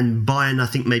 And Bayern, I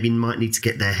think, maybe might need to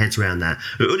get their heads around that.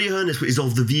 Uli Hoeneß is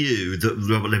of the view that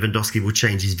Robert Lewandowski will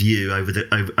change his view over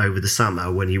the summer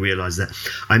when he realises that.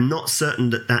 I'm not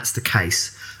certain that that's the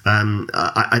case. Robert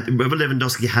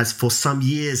Lewandowski has for some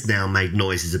years now made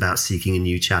noises about seeking a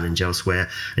new challenge elsewhere,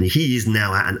 and he is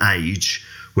now at an age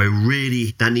where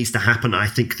really that needs to happen, I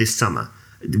think, this summer.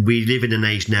 We live in an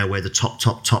age now where the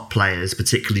top players,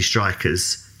 particularly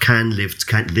strikers,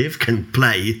 can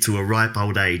play to a ripe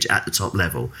old age at the top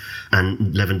level, and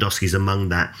Lewandowski's among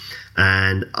that.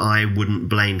 And I wouldn't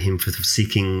blame him for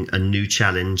seeking a new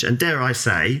challenge, and dare I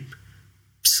say,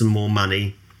 some more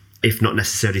money, if not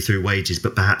necessarily through wages,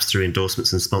 but perhaps through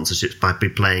endorsements and sponsorships by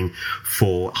playing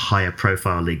for a higher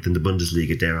profile league than the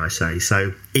Bundesliga, dare I say.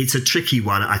 So it's a tricky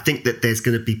one. I think that there's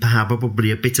going to be probably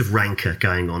a bit of rancor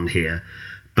going on here.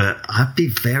 But I'd be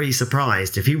very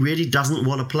surprised if he really doesn't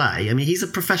want to play. I mean, he's a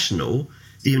professional,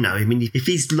 if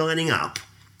he's lining up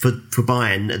for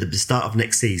Bayern at the start of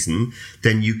next season,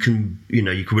 then you can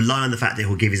rely on the fact that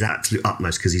he'll give his absolute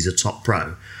utmost because he's a top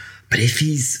pro. But if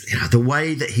he's, the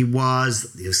way that he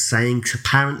was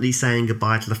apparently saying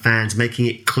goodbye to the fans, making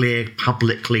it clear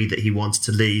publicly that he wants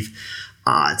to leave,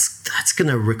 that's going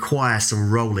to require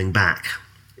some rolling back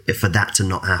for that to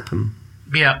not happen.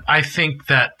 Yeah, I think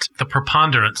that the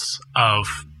preponderance of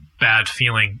bad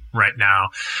feeling right now,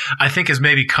 I think, is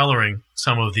maybe coloring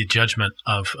some of the judgment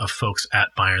of folks at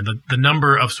Bayern. The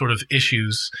number of sort of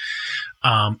issues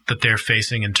that they're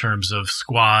facing in terms of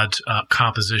squad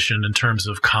composition, in terms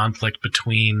of conflict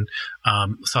between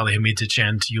Salihamidzic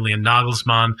and Julian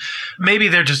Nagelsmann. Maybe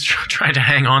they're just trying to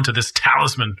hang on to this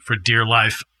talisman for dear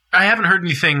life. I haven't heard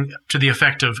anything to the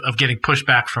effect of getting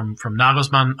pushback from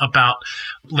Nagelsmann about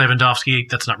Lewandowski.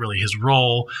 That's not really his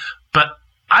role. But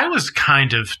I was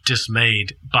kind of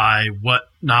dismayed by what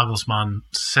Nagelsmann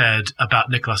said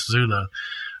about Niklas Süle.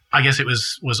 I guess it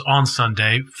was on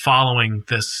Sunday following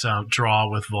this draw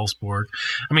with Wolfsburg.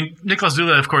 I mean, Niklas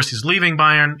Süle, of course, he's leaving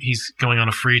Bayern. He's going on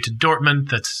a free to Dortmund.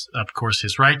 That's, of course,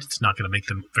 his right. It's not going to make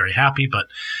them very happy, but,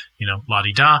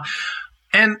 la-di-da.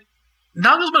 And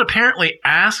Nagelsmann apparently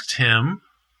asked him,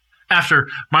 after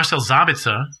Marcel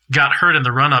Sabitzer got hurt in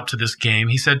the run-up to this game,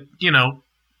 he said,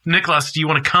 Niklas, do you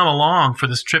want to come along for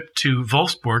this trip to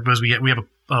Wolfsburg? Because we have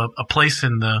a place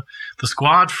in the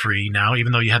squad free now,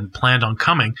 even though you hadn't planned on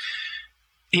coming.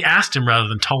 He asked him rather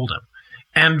than told him.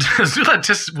 And Süle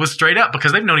just was straight up,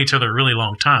 because they've known each other a really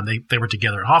long time. They were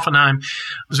together at Hoffenheim.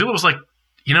 Süle was like,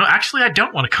 actually, I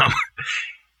don't want to come.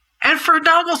 And for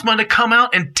Nagelsmann to come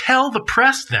out and tell the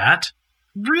press that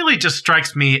really just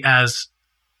strikes me as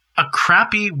a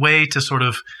crappy way to sort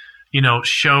of,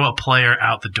 show a player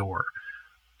out the door.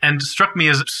 And struck me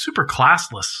as a super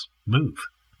classless move.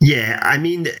 Yeah, I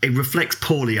mean, it reflects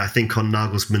poorly, I think, on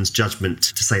Nagelsmann's judgment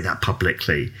to say that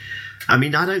publicly. I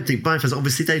mean, I don't think Bayern fans,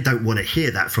 obviously, they don't want to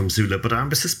hear that from Süle, but I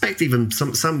suspect even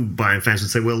some Bayern fans would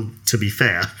say, well, to be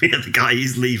fair, the guy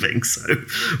is leaving, so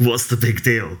what's the big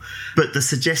deal? But the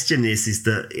suggestion is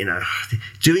that,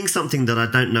 doing something that I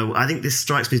don't know, I think this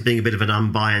strikes me as being a bit of an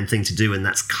un-Bayern thing to do, and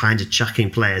that's kind of chucking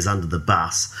players under the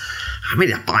bus. I mean,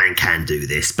 Bayern can do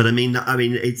this, but I mean,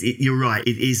 you're right,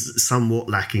 it is somewhat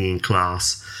lacking in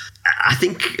class. I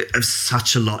think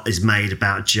such a lot is made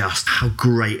about just how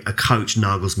great a coach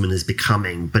Nagelsmann is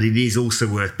becoming, but it is also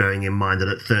worth bearing in mind that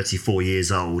at 34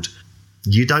 years old,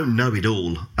 you don't know it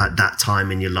all at that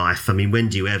time in your life. I mean, when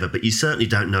do you ever? But you certainly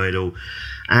don't know it all.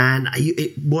 And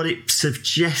what it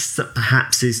suggests that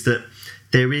perhaps is that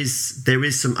there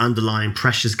is some underlying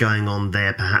pressures going on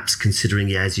there, perhaps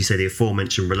considering, as you say, the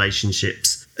aforementioned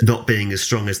relationships not being as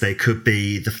strong as they could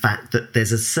be, the fact that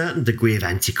there's a certain degree of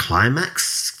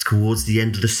anticlimax towards the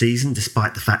end of the season,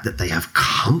 despite the fact that they have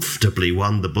comfortably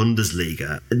won the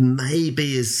Bundesliga.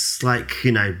 Maybe is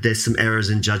there's some errors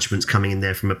and judgments coming in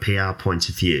there from a PR point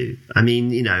of view. I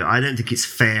mean, I don't think it's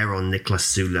fair on Niklas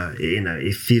Süle.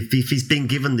 If he's been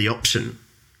given the option,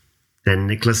 then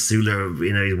Niklas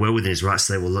Süle, is well within his rights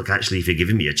to say, well, look, actually, if you're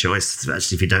giving me a choice,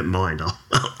 actually, if you don't mind,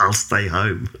 I'll stay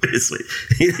home.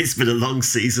 It's been a long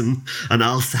season, and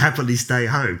I'll happily stay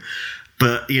home.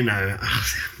 But,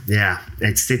 yeah,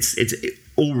 it's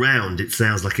all round, it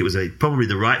sounds like it was probably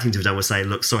the right thing to have done was say,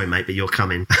 look, sorry, mate, but you're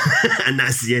coming. And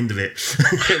that's the end of it.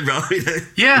 Right?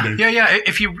 Yeah.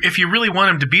 If you really want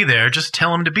him to be there, just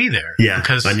tell him to be there. Yeah,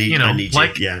 because, I need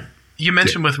like, you. Yeah. You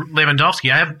mentioned with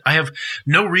Lewandowski, I have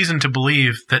no reason to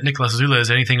believe that Niklas Süle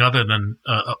is anything other than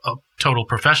a total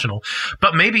professional.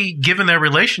 But maybe given their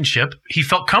relationship, he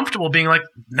felt comfortable being like,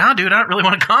 nah, dude, I don't really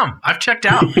want to come. I've checked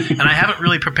out and I haven't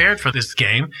really prepared for this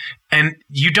game. And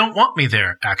you don't want me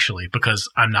there, actually, because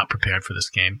I'm not prepared for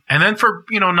this game. And then for,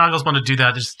 Nagelsmann to do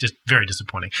that is just very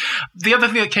disappointing. The other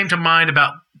thing that came to mind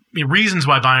about reasons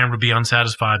why Bayern would be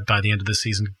unsatisfied by the end of the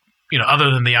season, other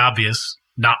than the obvious,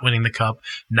 not winning the cup,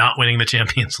 not winning the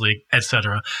Champions League,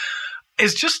 etc.,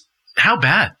 is just how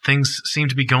bad things seem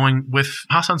to be going with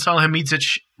Hasan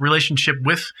Salihamidzic's relationship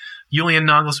with Julian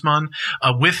Nagelsmann,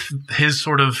 with his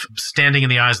sort of standing in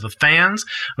the eyes of the fans.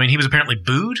 I mean, he was apparently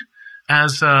booed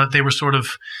as they were sort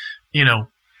of,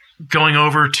 going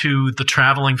over to the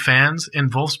traveling fans in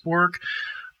Wolfsburg.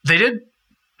 They did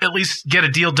at least get a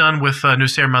deal done with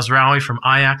Noussair Mazraoui from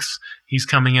Ajax. He's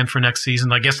coming in for next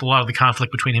season. I guess a lot of the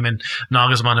conflict between him and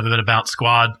Nagelsmann have been about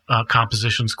squad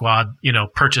composition, squad,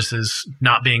 purchases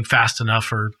not being fast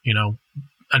enough or,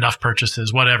 enough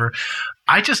purchases, whatever.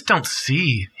 I just don't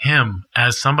see him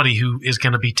as somebody who is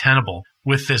going to be tenable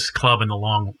with this club in the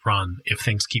long run if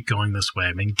things keep going this way.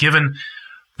 I mean, given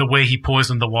the way he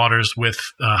poisoned the waters with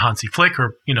Hansi Flick,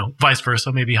 or vice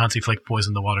versa, maybe Hansi Flick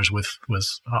poisoned the waters with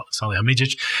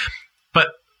Salihamidzic. But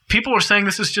people are saying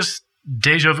this is just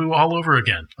deja vu all over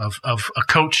again of a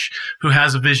coach who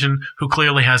has a vision, who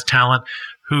clearly has talent,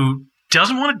 who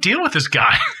doesn't want to deal with this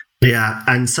guy. Yeah,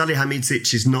 and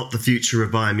Salihamidzic is not the future of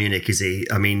Bayern Munich, is he?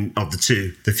 I mean, of the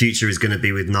two, the future is going to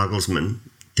be with Nagelsmann.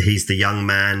 He's the young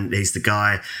man. He's the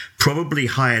guy probably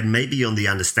hired maybe on the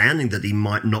understanding that he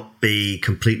might not be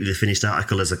completely the finished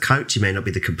article as a coach. He may not be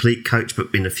the complete coach,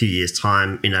 but in a few years'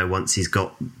 time, once he's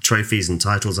got trophies and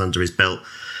titles under his belt,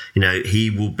 he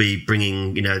will be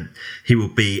bringing, he will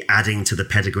be adding to the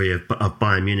pedigree of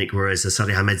Bayern Munich. Whereas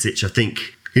Salihamidzic, I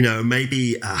think,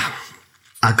 maybe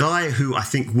a guy who I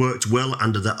think worked well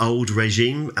under the old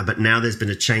regime, but now there's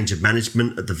been a change of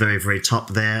management at the very, very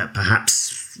top there.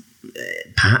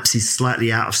 Perhaps he's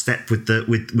slightly out of step with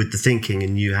the thinking,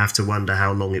 and you have to wonder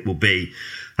how long it will be.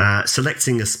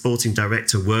 Selecting a sporting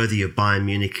director worthy of Bayern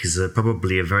Munich is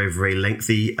probably a very, very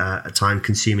lengthy,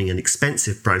 time-consuming and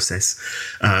expensive process.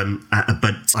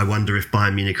 But I wonder if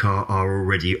Bayern Munich are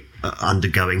already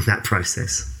undergoing that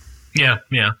process. Yeah.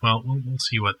 Well, we'll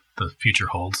see what the future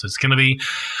holds. It's going to be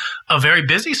a very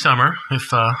busy summer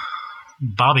if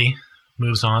Bobby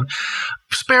moves on.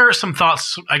 Spare some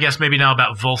thoughts, I guess, maybe now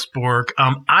about Wolfsburg.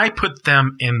 I put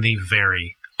them in the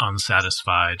very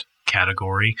unsatisfied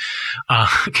category,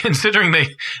 considering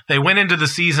they went into the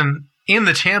season in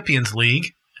the Champions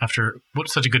League after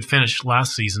such a good finish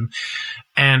last season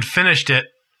and finished it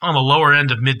on the lower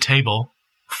end of mid-table,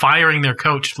 firing their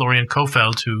coach, Florian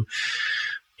Kohfeldt, to,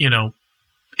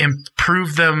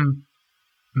 improve them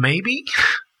maybe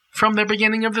from the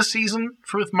beginning of the season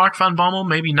with Mark van Bommel,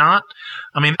 maybe not.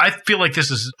 I mean, I feel like this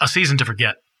is a season to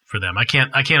forget for them. I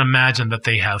can't imagine that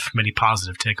they have many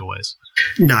positive takeaways.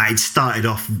 No, it started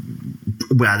off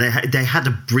well. They had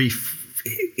a brief.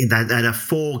 They had a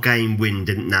 4-game win,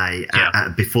 didn't they? Yeah.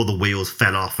 Before the wheels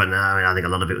fell off, and I think a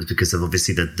lot of it was because of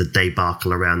obviously the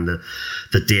debacle around the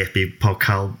DFB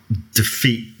Pokal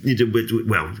defeat.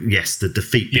 Well, yes, the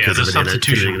defeat because the of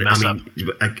substitution mess up.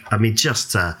 I mean,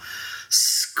 just a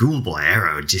schoolboy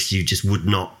error. You just would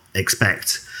not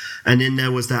expect. And then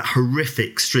there was that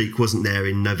horrific streak, wasn't there,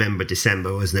 in November,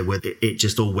 December, wasn't there, where it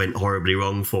just all went horribly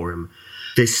wrong for him.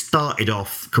 They started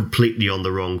off completely on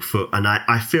the wrong foot, and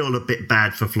I feel a bit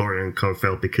bad for Florian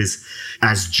Kohfeldt because,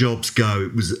 as jobs go,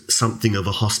 it was something of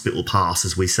a hospital pass,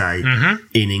 as we say,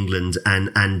 in England.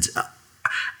 And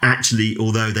actually,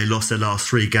 although they lost their last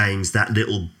 3 games, that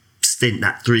little stint,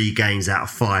 that 3 games out of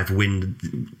 5 win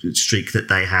streak that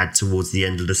they had towards the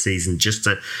end of the season, just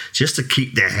to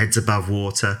keep their heads above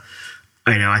water,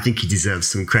 I think he deserves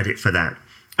some credit for that.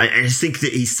 I think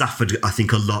that he suffered, I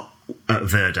think, a lot at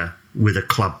Werder, with a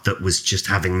club that was just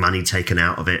having money taken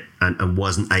out of it and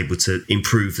wasn't able to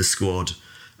improve the squad.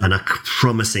 And a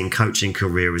promising coaching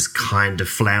career is kind of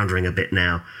floundering a bit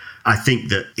now. I think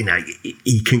that,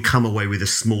 he can come away with a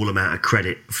small amount of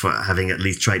credit for having at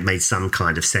least made some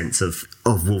kind of sense of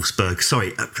Wolfsburg.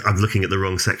 Sorry, I'm looking at the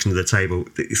wrong section of the table.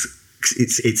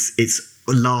 It's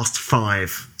last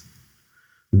 5,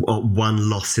 1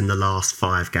 loss in the last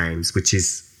 5 games, which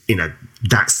is,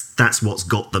 that's what's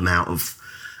got them out of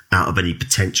any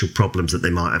potential problems that they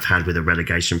might have had with a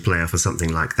relegation playoff or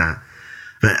something like that.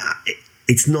 But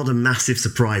it's not a massive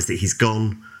surprise that he's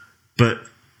gone. But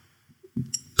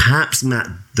perhaps, Matt,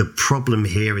 the problem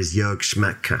here is Jörg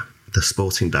Schmadtke, the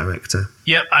sporting director.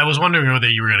 Yep, I was wondering whether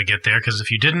you were going to get there, because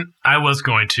if you didn't, I was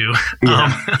going to.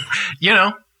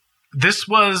 Yeah. This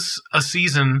was a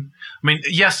season. I mean,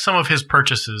 yes, some of his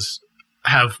purchases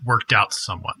have worked out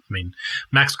somewhat. I mean,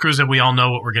 Max Kruse, we all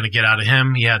know what we're going to get out of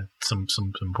him. He had some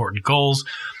important goals.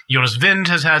 Jonas Wind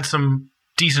has had some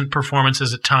decent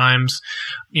performances at times.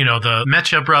 The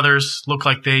Mecha brothers look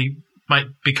like they might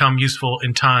become useful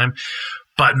in time.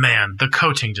 But man, the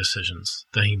coaching decisions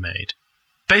that he made.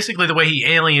 Basically the way he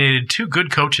alienated 2 good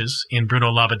coaches in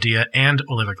Bruno Labbadia and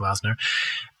Oliver Glasner,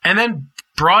 and then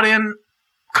brought in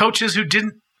coaches who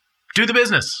didn't do the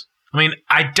business. I mean,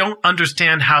 I don't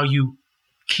understand how you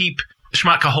keep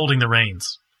Schmadtke holding the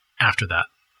reins after that.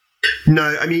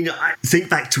 No, I mean, I think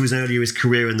back to his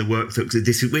career and the work that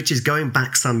this, which is going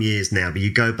back some years now, but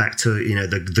you go back to,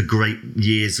 the great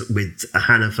years with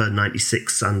Hannover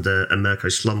 96 under Mirko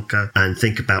Slomka, and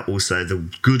think about also the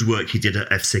good work he did at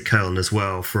FC Köln as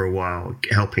well for a while,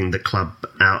 helping the club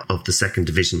out of the second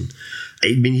division.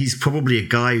 I mean, he's probably a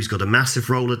guy who's got a massive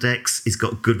Rolodex. He's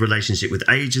got a good relationship with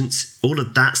agents. All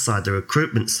of that side, the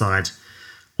recruitment side,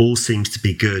 all seems to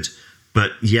be good.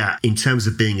 But yeah, in terms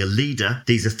of being a leader,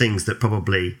 these are things that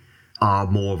probably are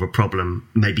more of a problem.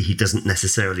 Maybe he doesn't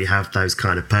necessarily have those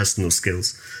kind of personal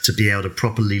skills to be able to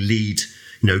properly lead,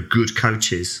 good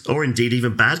coaches, or indeed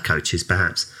even bad coaches,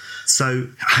 perhaps. So,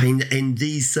 I mean, in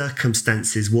these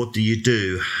circumstances, what do you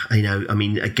do?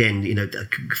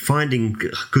 Finding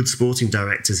good sporting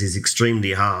directors is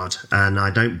extremely hard. And I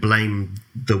don't blame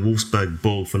the Wolfsburg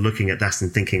Bull for looking at that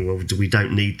and thinking, well, we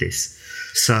don't need this.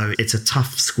 So it's a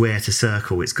tough square to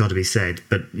circle, it's got to be said.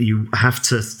 But you have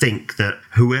to think that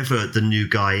whoever the new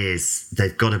guy is,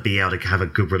 they've got to be able to have a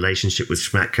good relationship with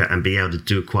Schmadtke and be able to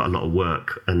do quite a lot of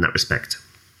work in that respect.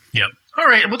 Yep. All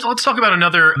right, let's talk about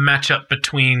another matchup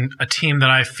between a team that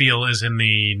I feel is in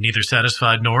the neither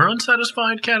satisfied nor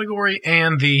unsatisfied category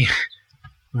and the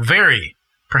very,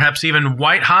 perhaps even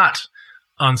white-hot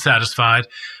unsatisfied.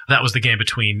 That was the game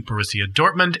between Borussia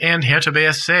Dortmund and Hertha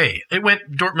BSC. It went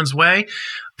Dortmund's way.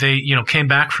 They, came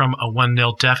back from a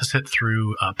 1-0 deficit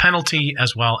through a penalty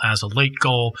as well as a late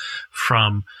goal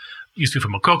from Youssoufa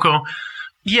Moukoko.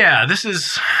 Yeah, this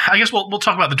is, I guess we'll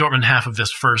talk about the Dortmund half of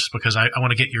this first because I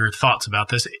want to get your thoughts about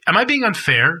this. Am I being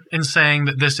unfair in saying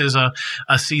that this is a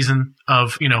season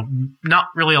of, not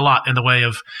really a lot in the way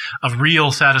of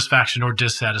real satisfaction or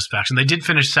dissatisfaction? They did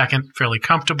finish second fairly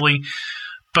comfortably,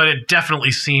 but it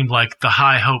definitely seemed like the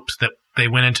high hopes that they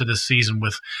went into this season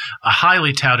with a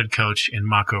highly touted coach in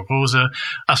Marco Rose, a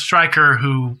striker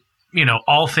who,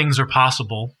 all things are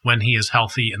possible when he is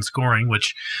healthy and scoring,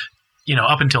 which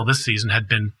up until this season had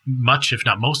been much, if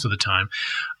not most of the time.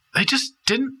 They just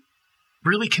didn't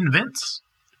really convince,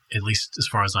 at least as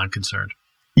far as I'm concerned.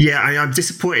 Yeah, I'm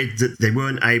disappointed that they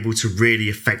weren't able to really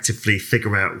effectively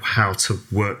figure out how to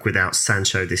work without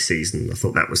Sancho this season. I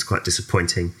thought that was quite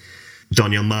disappointing.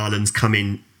 Daniel Marlin's come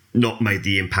in, not made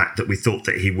the impact that we thought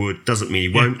that he would. Doesn't mean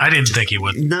he won't. I didn't think he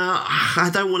would. No, I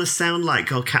don't want to sound like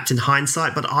Captain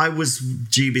Hindsight, but I was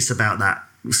dubious about that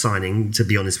signing, to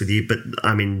be honest with you. But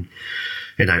I mean,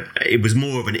 it was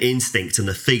more of an instinct and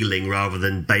a feeling rather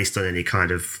than based on any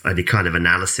kind of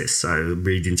analysis. So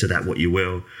read into that what you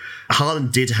will.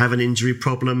 Haaland did have an injury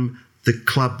problem. The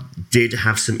club did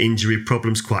have some injury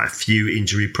problems, quite a few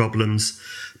injury problems.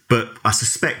 But I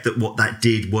suspect that what that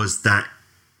did was that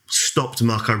stopped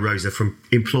Marco Rose from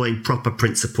employing proper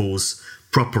principles,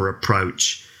 proper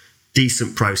approach,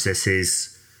 decent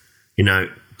processes,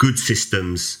 good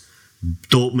systems.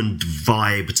 Dortmund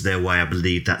vibed their way. I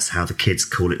believe that's how the kids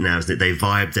call it now, isn't it? They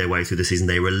vibed their way through the season.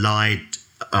 They relied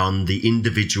on the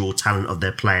individual talent of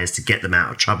their players to get them out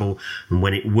of trouble. And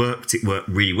when it worked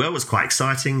really well. It was quite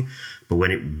exciting. But when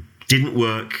it didn't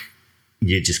work,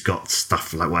 you just got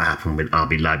stuff like what happened with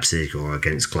RB Leipzig or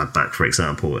against Gladbach, for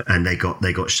example, and they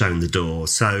got shown the door.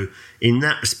 So in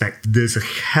that respect, there's a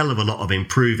hell of a lot of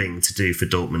improving to do for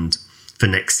Dortmund for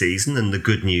next season. And the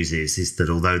good news is that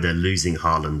although they're losing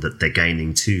Haaland, that they're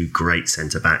gaining two great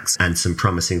centre-backs and some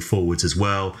promising forwards as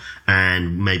well.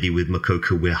 And maybe with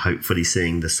Moukoko, we're hopefully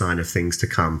seeing the sign of things to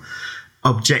come.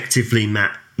 Objectively,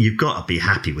 Matt, you've got to be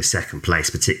happy with second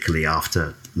place, particularly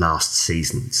after last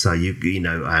season. So, we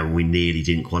nearly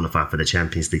didn't qualify for the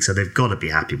Champions League. So they've got to be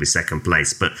happy with second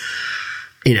place. But,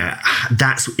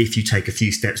 that's if you take a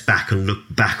few steps back and look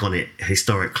back on it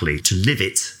historically. To live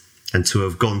it and to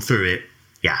have gone through it,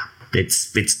 yeah,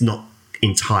 it's not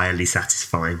entirely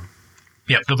satisfying.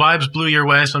 Yeah, the vibes blew your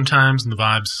way sometimes, and the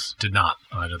vibes did not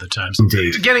at other times.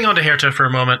 Indeed. Getting on to Hertha for a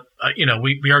moment,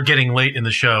 we are getting late in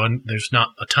the show, and there's not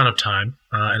a ton of time.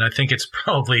 And I think it's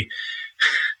probably,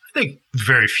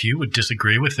 very few would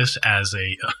disagree with this as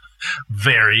a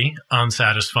very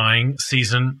unsatisfying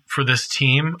season for this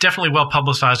team. Definitely well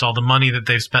publicized, all the money that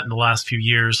they've spent in the last few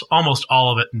years, almost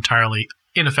all of it entirely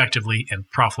ineffectively and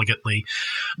profligately.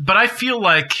 But I feel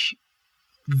like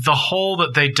the hole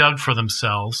that they dug for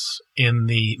themselves in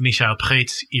the Michel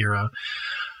Preetz era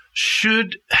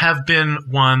should have been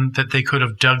one that they could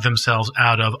have dug themselves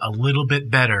out of a little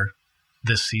bit better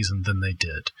this season than they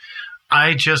did.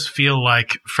 I just feel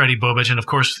like Freddie Bobic, and of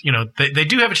course, they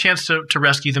do have a chance to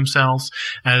rescue themselves,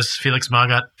 as Felix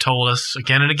Magath told us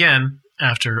again and again,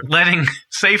 after letting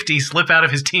safety slip out of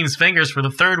his team's fingers for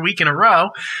the third week in a row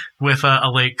with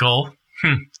a late goal.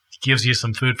 gives you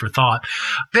some food for thought.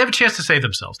 They have a chance to save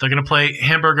themselves. They're going to play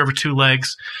Hamburg over 2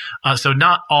 legs, so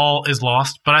not all is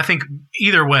lost. But I think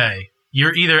either way,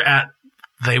 you're either at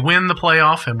they win the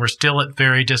playoff and we're still at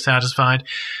very dissatisfied,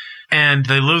 and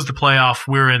they lose the playoff,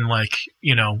 we're in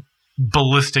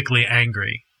ballistically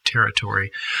angry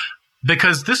territory.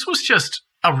 Because this was just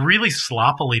a really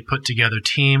sloppily put together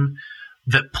team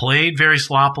that played very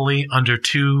sloppily under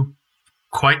 2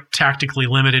 quite tactically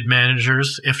limited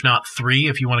managers, if not 3,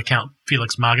 if you want to count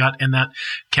Felix Magath in that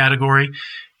category.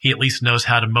 He at least knows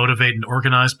how to motivate and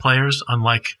organize players,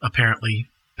 unlike apparently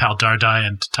Pal Dardai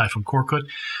and Tayfun Korkut.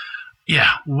 Yeah,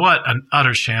 what an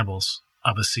utter shambles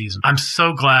of a season. I'm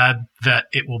so glad that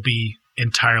it will be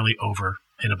entirely over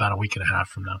in about a week and a half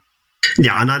from now.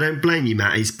 Yeah, and I don't blame you,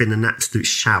 Matt. It's been an absolute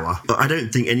shower. I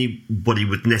don't think anybody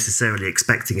would necessarily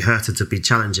expecting Hertha to be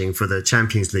challenging for the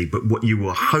Champions League, but what you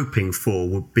were hoping for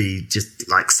would be just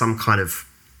like some kind of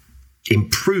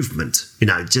improvement,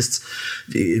 just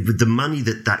with the money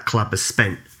that club has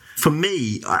spent. For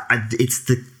me, it's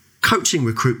the coaching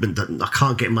recruitment that I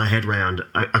can't get my head around.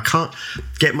 I can't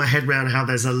get my head around how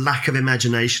there's a lack of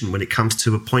imagination when it comes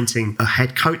to appointing a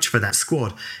head coach for that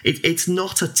squad. It's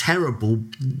not a terrible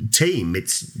team.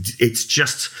 It's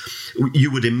just,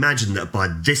 you would imagine that by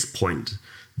this point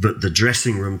that the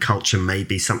dressing room culture may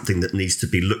be something that needs to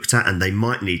be looked at, and they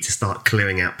might need to start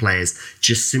clearing out players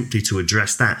just simply to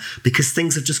address that, because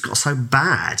things have just got so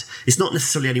bad. It's not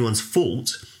necessarily anyone's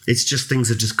fault. It's just things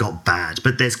have just got bad.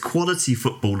 But there's quality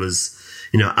footballers,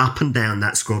 up and down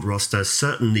that squad roster,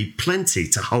 certainly plenty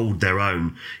to hold their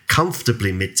own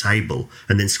comfortably mid-table,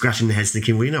 and then scratching their heads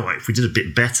thinking, well, you know what, if we did a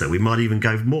bit better, we might even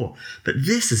go more. But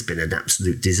this has been an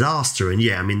absolute disaster.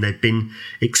 And they've been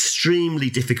extremely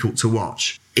difficult to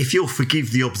watch. If you'll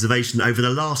forgive the observation, over the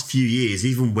last few years,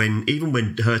 even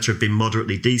when Hertha have been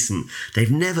moderately decent, they've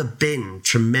never been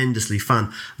tremendously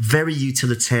fun. Very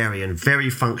utilitarian, very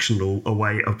functional a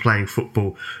way of playing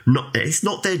football. It's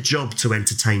not their job to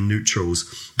entertain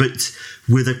neutrals, but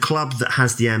with a club that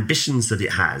has the ambitions that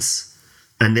it has,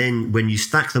 and then when you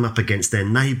stack them up against their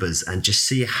neighbours and just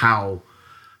see how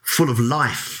full of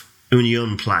life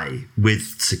Union play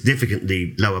with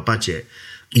significantly lower budget,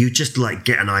 you just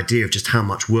get an idea of just how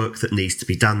much work that needs to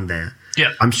be done there.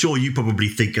 Yeah. I'm sure you probably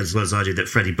think as well as I do that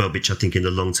Freddy Bobic, I think in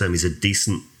the long term, is a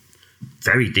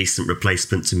very decent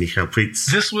replacement to Michael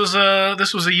Preetz. This was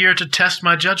a year to test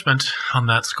my judgment on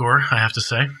that score, I have to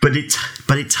say. But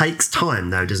it takes time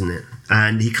though, doesn't it?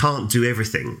 And he can't do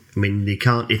everything. I mean, he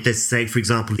can't. If there's, say, for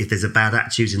example, if there's a bad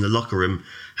attitude in the locker room,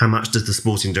 how much does the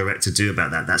sporting director do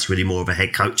about that? That's really more of a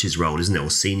head coach's role, isn't it? Or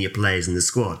senior players in the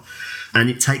squad. And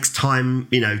it takes time,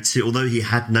 although he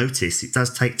had notice, it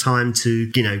does take time to,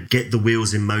 get the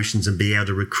wheels in motion and be able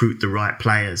to recruit the right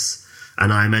players.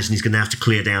 And I imagine he's going to have to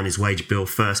clear down his wage bill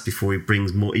first before he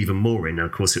brings even more in. Now,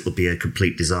 of course, it will be a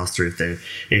complete disaster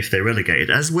if they're relegated.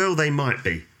 As well, they might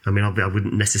be. I mean, I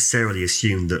wouldn't necessarily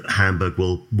assume that Hamburg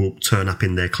will turn up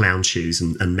in their clown shoes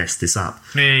and mess this up.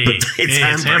 Hey, but it's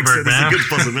Hamburg, so there's a good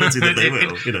possibility that they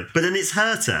will. But then it's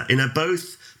Hertha.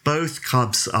 Both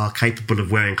clubs are capable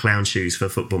of wearing clown shoes for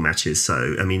football matches.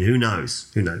 So, I mean, who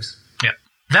knows? Who knows? Yeah.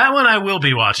 That one I will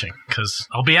be watching because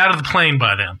I'll be out of the plane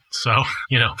by then. So,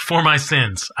 for my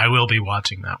sins, I will be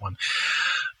watching that one.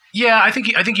 Yeah, I think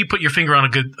you put your finger on a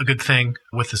good thing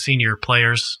with the senior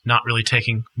players not really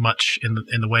taking much in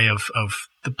the way of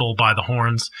the bull by the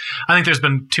horns. I think there's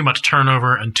been too much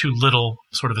turnover and too little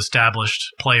sort of established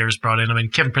players brought in. I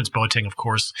mean, Kevin Prince Boateng, of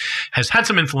course, has had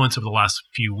some influence over the last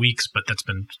few weeks, but that's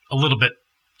been a little bit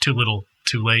too little,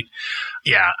 too late.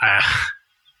 Yeah, I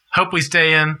hope we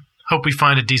stay in. Hope we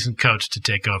find a decent coach to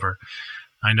take over.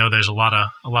 I know there's a lot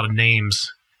of names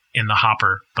in the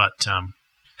hopper, but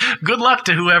good luck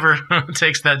to whoever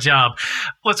takes that job.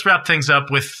 Let's wrap things up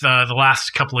with the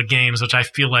last couple of games, which I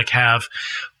feel like have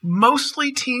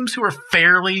mostly teams who are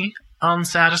fairly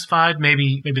unsatisfied.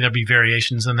 Maybe there'll be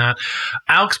variations in that.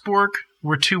 Augsburg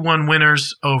were 2-1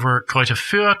 winners over Greuther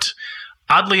Fürth.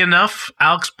 Oddly enough,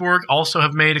 Augsburg also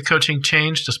have made a coaching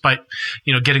change despite,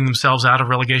 getting themselves out of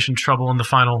relegation trouble in the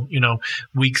final,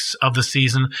 weeks of the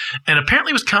season. And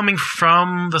apparently it was coming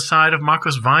from the side of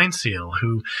Markus Weinzierl,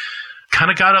 who kind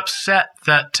of got upset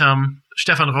that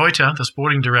Stefan Reuter, the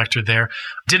sporting director there,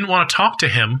 didn't want to talk to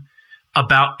him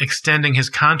about extending his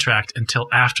contract until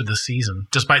after the season,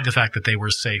 despite the fact that they were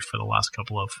safe for the last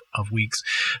couple of weeks.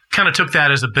 Kind of took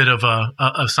that as a bit of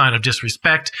a sign of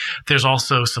disrespect. There's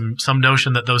also some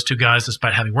notion that those two guys,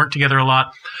 despite having worked together a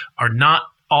lot, are not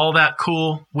all that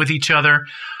cool with each other.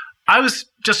 I was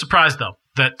just surprised, though,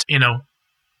 that,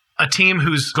 a team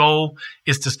whose goal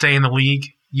is to stay in the league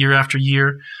year after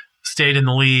year stayed in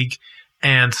the league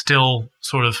and still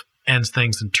sort of ends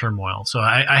things in turmoil. So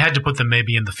I had to put them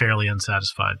maybe in the fairly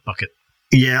unsatisfied bucket.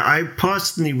 Yeah, I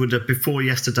personally would have, before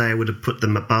yesterday, I would have put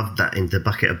them above that, in the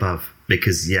bucket above,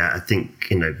 because, I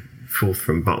think, fourth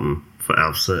from bottom for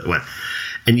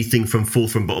anything from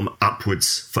fourth from bottom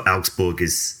upwards for Augsburg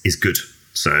is good.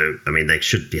 So, I mean, they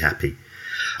should be happy.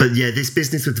 But this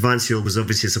business with Weinzierl was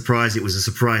obviously a surprise. It was a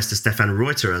surprise to Stefan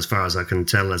Reuter, as far as I can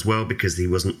tell, as well, because he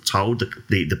wasn't told.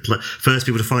 The first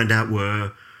people to find out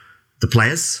were the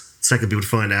players. Second people to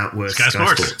find out were Sky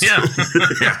Sports. Yeah.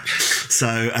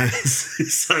 So,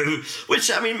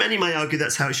 which, I mean, many may argue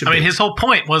that's how it should be. I mean, his whole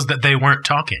point was that they weren't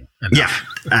talking enough.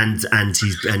 Yeah, and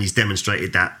he's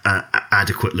demonstrated that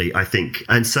adequately, I think.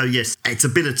 And so, yes, it's a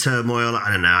bit of turmoil.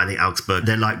 I don't know. I think Augsburg,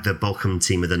 they're like the Bochum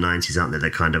team of the 90s, aren't they? They're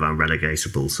kind of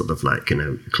unrelegatable, sort of like,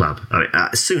 club. I mean,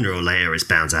 sooner or later, it's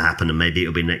bound to happen, and maybe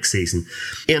it'll be next season.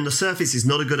 On the surface, it's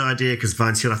not a good idea because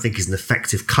Weinzierl, I think, is an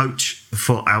effective coach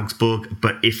for Augsburg.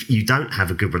 But if you don't have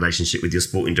a good relationship with your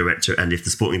sporting director, and if the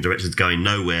sporting director is going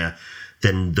nowhere,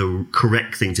 then the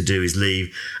correct thing to do is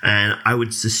leave. And I would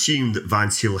assume that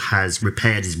Weinzierl has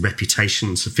repaired his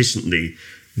reputation sufficiently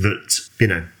that,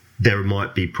 there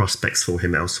might be prospects for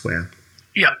him elsewhere.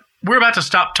 Yeah. We're about to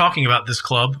stop talking about this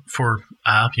club for,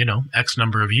 X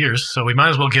number of years, so we might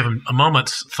as well give him a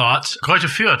moment's thoughts. Greuther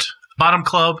Fürth, bottom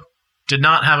club, did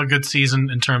not have a good season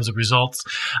in terms of results.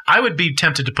 I would be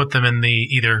tempted to put them in the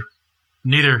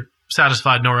neither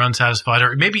satisfied nor unsatisfied,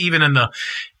 or maybe even in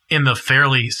the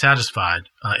fairly satisfied,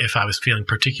 if I was feeling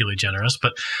particularly generous.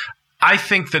 But I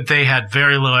think that they had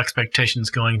very low expectations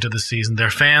going into the season. Their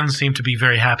fans seem to be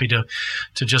very happy to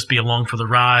just be along for the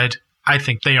ride. I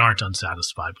think they aren't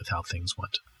unsatisfied with how things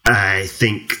went. I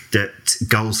think that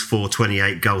goals for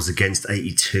 28, goals against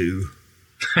 82.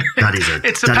 That is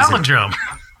it's a palindrome.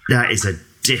 That is a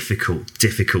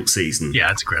difficult season.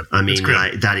 Yeah, it's grim. I mean,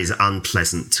 that is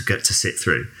unpleasant to get to sit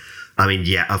through. I mean,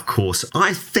 of course.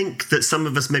 I think that some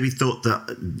of us maybe thought that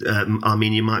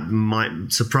Arminia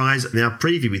might surprise. In our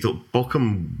preview, we thought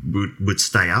Bochum would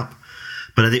stay up.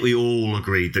 But I think we all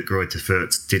agreed that Greuther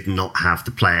Fürth did not have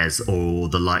the players or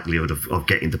the likelihood of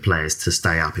getting the players to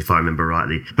stay up, if I remember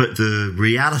rightly. But the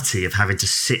reality of having to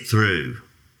sit through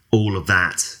all of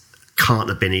that can't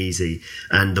have been easy.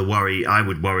 And I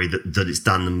would worry that it's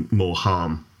done them more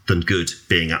harm than good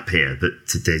being up here. That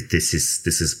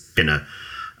this has been a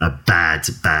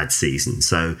bad season.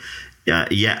 So,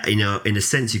 in a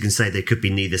sense, you can say they could be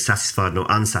neither satisfied nor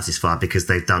unsatisfied because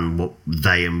they've done what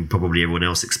they and probably everyone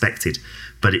else expected.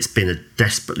 But it's been a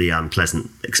desperately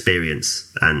unpleasant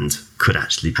experience and could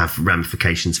actually have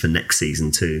ramifications for next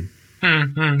season too.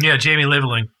 Yeah, Jamie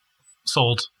Leveling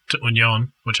sold to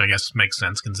Union, which I guess makes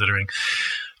sense considering,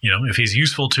 if he's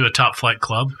useful to a top flight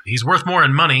club, he's worth more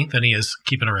in money than he is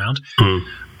keeping around.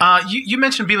 You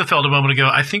mentioned Bielefeld a moment ago.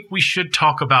 I think we should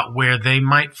talk about where they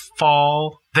might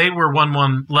fall. They were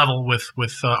 1-1 level with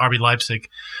RB Leipzig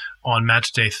on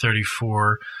match day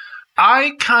 34.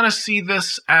 I kind of see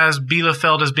this as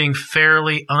Bielefeld as being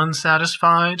fairly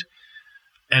unsatisfied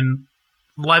and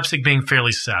Leipzig being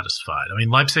fairly satisfied. I mean,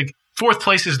 Leipzig, fourth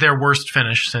place is their worst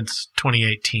finish since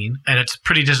 2018, and it's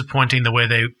pretty disappointing the way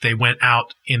they went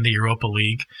out in the Europa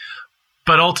League.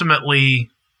 But ultimately,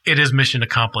 it is mission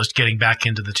accomplished getting back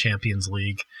into the Champions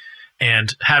League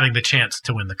and having the chance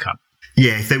to win the cup.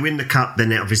 Yeah, if they win the cup,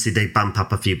 then obviously they bump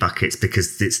up a few buckets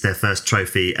because it's their first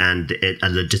trophy and a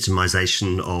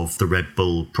legitimization of the Red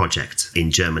Bull project in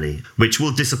Germany, which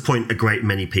will disappoint a great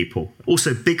many people.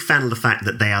 Also, big fan of the fact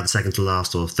that they are the second to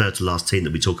last or third to last team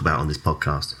that we talk about on this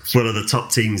podcast. It's one of the top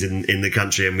teams in the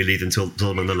country, and we leave them till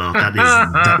on the last.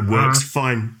 That works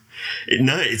fine.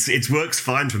 It works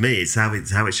fine for me. It's how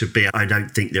it should be. I don't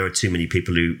think there are too many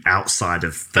people who, outside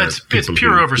of it's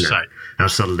pure oversight.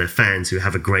 Outside of their fans who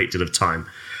have a great deal of time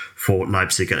for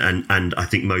Leipzig, and I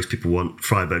think most people want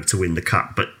Freiburg to win the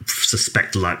cup, but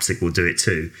suspect Leipzig will do it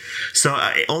too. So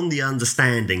on the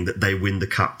understanding that they win the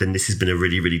cup, then this has been a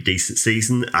really, really decent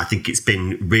season. I think it's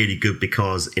been really good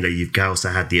because you've also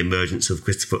had the emergence of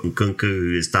Christopher Nkunku,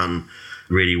 who has done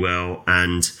really well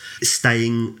and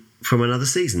staying from another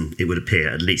season, it would appear,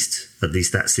 at least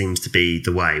that seems to be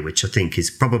the way, which I think is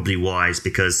probably wise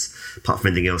because apart from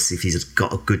anything else, if he's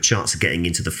got a good chance of getting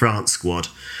into the France squad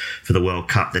for the World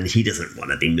Cup, then he doesn't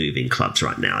want to be moving clubs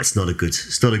right now. It's not a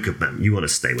good man. You want to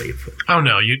stay where you're put. Oh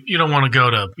no, you don't want to go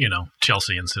to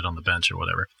Chelsea and sit on the bench or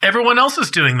whatever. Everyone else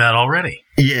is doing that already.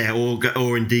 Yeah,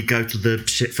 or indeed go to the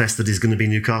shitfest that is going to be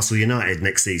Newcastle United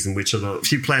next season, which a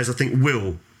few players I think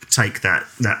will take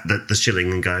the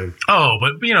shilling and go. Oh,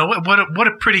 but what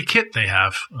a pretty kit they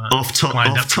have. Off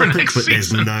topic, but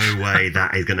there's no way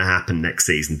that is going to happen next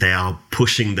season. They are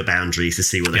pushing the boundaries to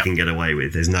see what they can get away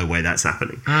with. There's no way that's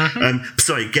happening.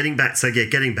 Sorry, getting back to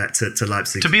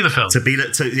Leipzig. To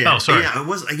Bielefeld. Oh, sorry.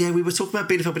 Yeah, we were talking about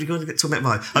Bielefeld, but you're going to talk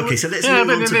about Bayern. Okay, so let's move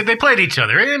on to... They played each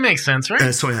other. It makes sense,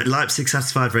 right? Sorry, Leipzig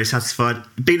satisfied, very satisfied.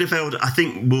 Bielefeld, I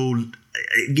think, will...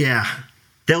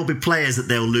 there'll be players that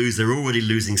they'll lose. They're already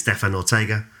losing Stefan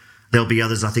Ortega. There'll be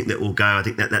others, I think, that will go. I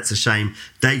think that's a shame.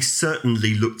 They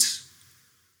certainly looked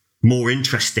more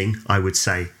interesting, I would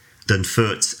say, than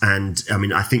Fürth. And, I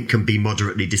mean, I think can be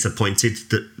moderately disappointed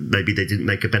that maybe they didn't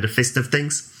make a better fist of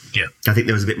things. Yeah. I think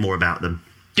there was a bit more about them.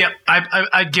 Yeah,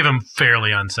 I'd give them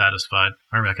fairly unsatisfied,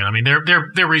 I reckon. I mean,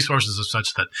 their resources are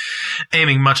such that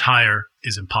aiming much higher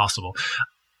is impossible.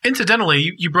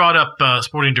 Incidentally, you brought up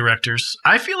sporting directors.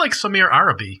 I feel like Samir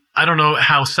Arabi. I don't know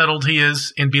how settled he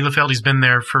is in Bielefeld. He's been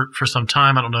there for some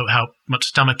time. I don't know how much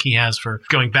stomach he has for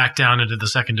going back down into the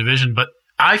second division. But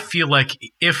I feel like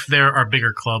if there are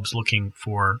bigger clubs looking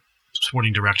for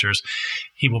sporting directors,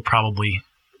 he will probably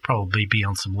be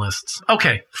on some lists.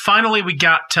 Okay, finally we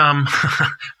got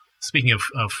speaking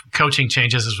of coaching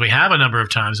changes, as we have a number of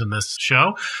times in this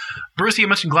show, Borussia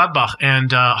Mönchengladbach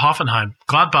and Hoffenheim.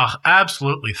 Gladbach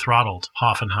absolutely throttled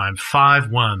Hoffenheim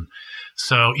 5-1.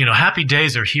 So, happy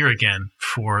days are here again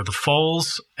for the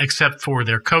Foals, except for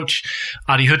their coach,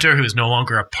 Adi Hütter, who is no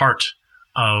longer a part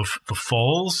of the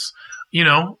Foals.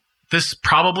 This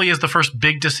probably is the first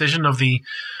big decision of the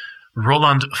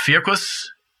Roland Virkus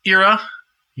era.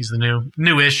 He's the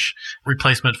newish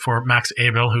replacement for Max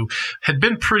Eberl, who had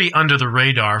been pretty under the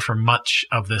radar for much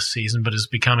of this season, but is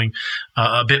becoming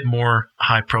a bit more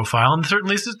high profile. And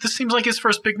certainly this seems like his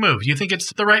first big move. You think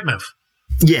it's the right move?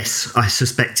 Yes, I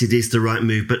suspect it is the right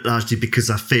move, but largely because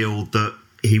I feel that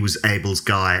he was Abel's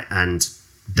guy and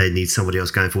they need somebody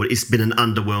else going forward. It's been an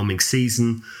underwhelming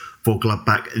season for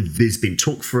Gladbach. There's been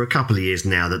talk for a couple of years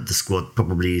now that the squad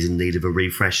probably is in need of a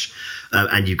refresh,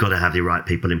 and you've got to have the right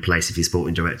people in place. If your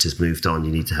sporting director's moved on,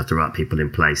 you need to have the right people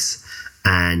in place.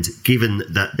 And given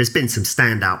that there's been some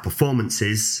standout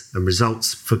performances and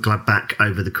results for Gladbach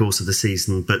over the course of the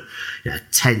season, but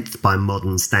 10th by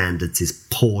modern standards is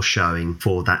poor showing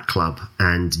for that club,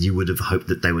 and you would have hoped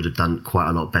that they would have done quite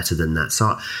a lot better than that.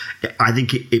 So I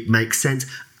think it makes sense.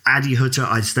 Adi Hütter,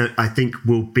 I think,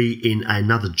 will be in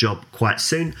another job quite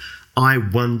soon. I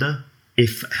wonder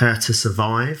if Hertha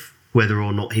survive, whether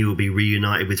or not he will be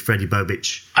reunited with Fredi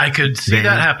Bobic. I could see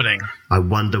that happening. I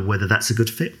wonder whether that's a good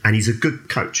fit. And he's a good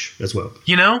coach as well.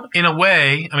 In a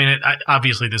way, I mean,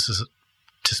 obviously this is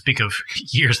to speak of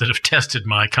years that have tested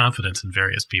my confidence in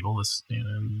various people.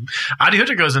 Adi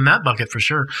Hütter goes in that bucket for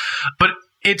sure. But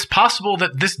it's possible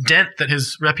that this dent that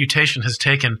his reputation has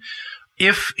taken,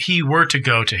 if he were to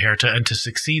go to Hertha and to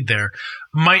succeed there,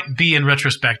 might be in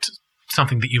retrospect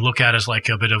something that you look at as like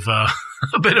a bit of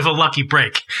a lucky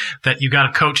break, that you got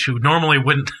a coach who normally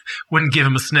wouldn't give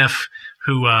him a sniff,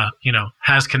 who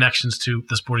has connections to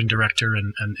the sporting director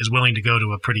and is willing to go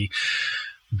to a pretty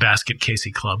basket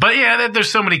casey club. But yeah, there's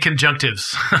so many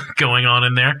conjunctives going on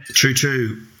in there.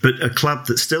 True. But a club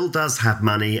that still does have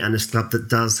money and a club that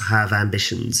does have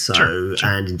ambitions. So, sure.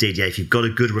 And indeed, if you've got a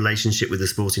good relationship with the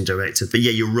sporting director. But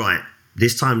yeah, you're right.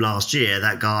 This time last year,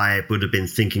 that guy would have been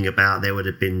there would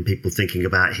have been people thinking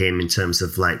about him in terms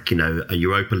of a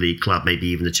Europa League club, maybe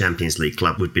even a Champions League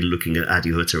club would be looking at Adi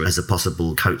Hütter as a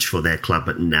possible coach for their club.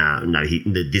 But no,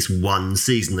 this one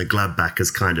season, the Gladbach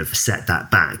has kind of set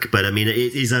that back. But I mean, it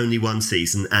is only one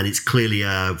season and it's clearly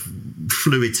a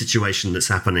fluid situation that's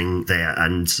happening there.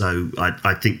 And so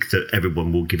I think that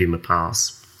everyone will give him a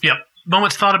pass. Yep.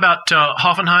 Moment's thought about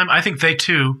Hoffenheim. I think they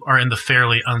too are in the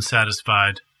fairly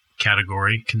unsatisfied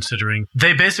category, considering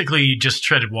they basically just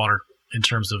treaded water in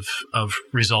terms of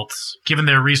results. Given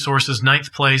their resources,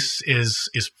 9th place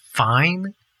is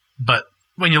fine, but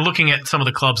when you're looking at some of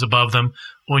the clubs above them,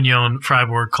 Union,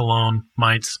 Freiburg, Cologne,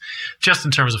 Mainz, just in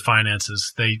terms of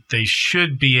finances, they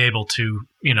should be able to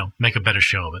make a better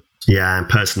show of it. Yeah, and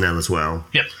personnel as well.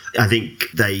 Yep. I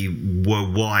think they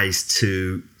were wise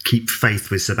to keep faith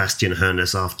with Sebastian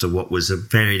Hoeneß after what was a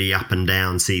very up and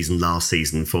down season last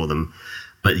season for them.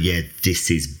 But yeah, this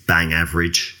is bang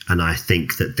average, and I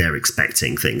think that they're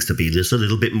expecting things to be just a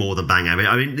little bit more than bang average.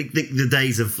 I mean, the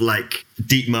days of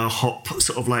Dietmar Hopp,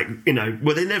 sort of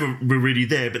well, they never were really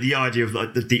there, but the idea of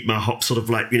the Dietmar Hopp sort of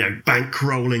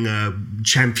bankrolling a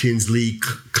Champions League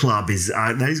club is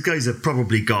those guys are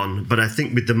probably gone. But I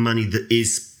think with the money that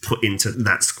is put into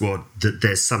that squad, that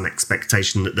there's some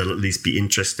expectation that they'll at least be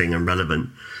interesting and relevant.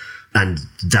 And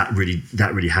that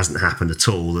really hasn't happened at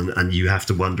all. And you have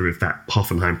to wonder if that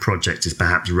Hoffenheim project is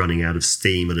perhaps running out of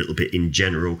steam a little bit in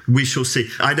general. We shall see.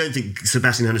 I don't think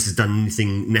Sebastian Hoeneß has done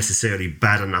anything necessarily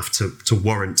bad enough to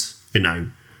warrant,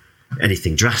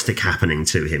 anything drastic happening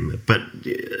to him. But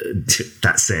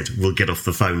that said, we'll get off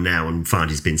the phone now and find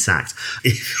he's been sacked.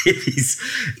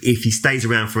 If he stays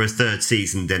around for a third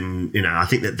season, then, I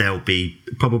think that there'll be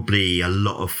probably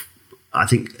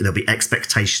there'll be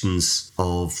expectations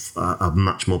of a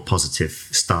much more positive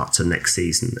start to next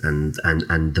season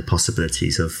and the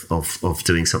possibilities of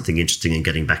doing something interesting and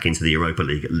getting back into the Europa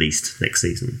League at least next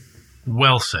season.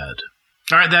 Well said.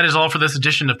 All right, that is all for this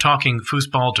edition of Talking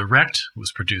Foosball Direct. It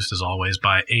was produced, as always,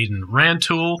 by Aidan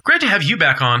Rantoul. Great to have you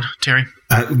back on, Terry.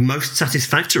 Most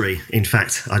satisfactory, in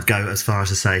fact, I'd go as far as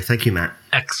to say. Thank you, Matt.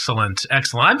 Excellent.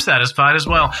 I'm satisfied as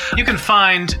well. You can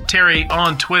find Terry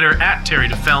on Twitter at Terry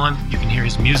DeFellon. You can hear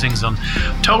his musings on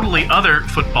totally other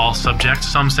football subjects,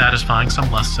 some satisfying, some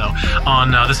less so,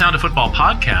 on the Sound of Football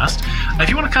podcast. If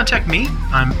you want to contact me,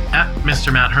 I'm at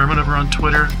Mr. Matt Herman over on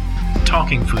Twitter.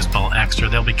 Talking Foosball Extra.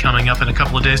 They'll be coming up in a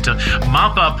couple of days to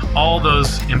mop up all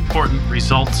those important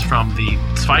results from the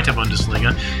Zweite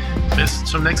Bundesliga. This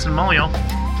is from Nixon Mulliel.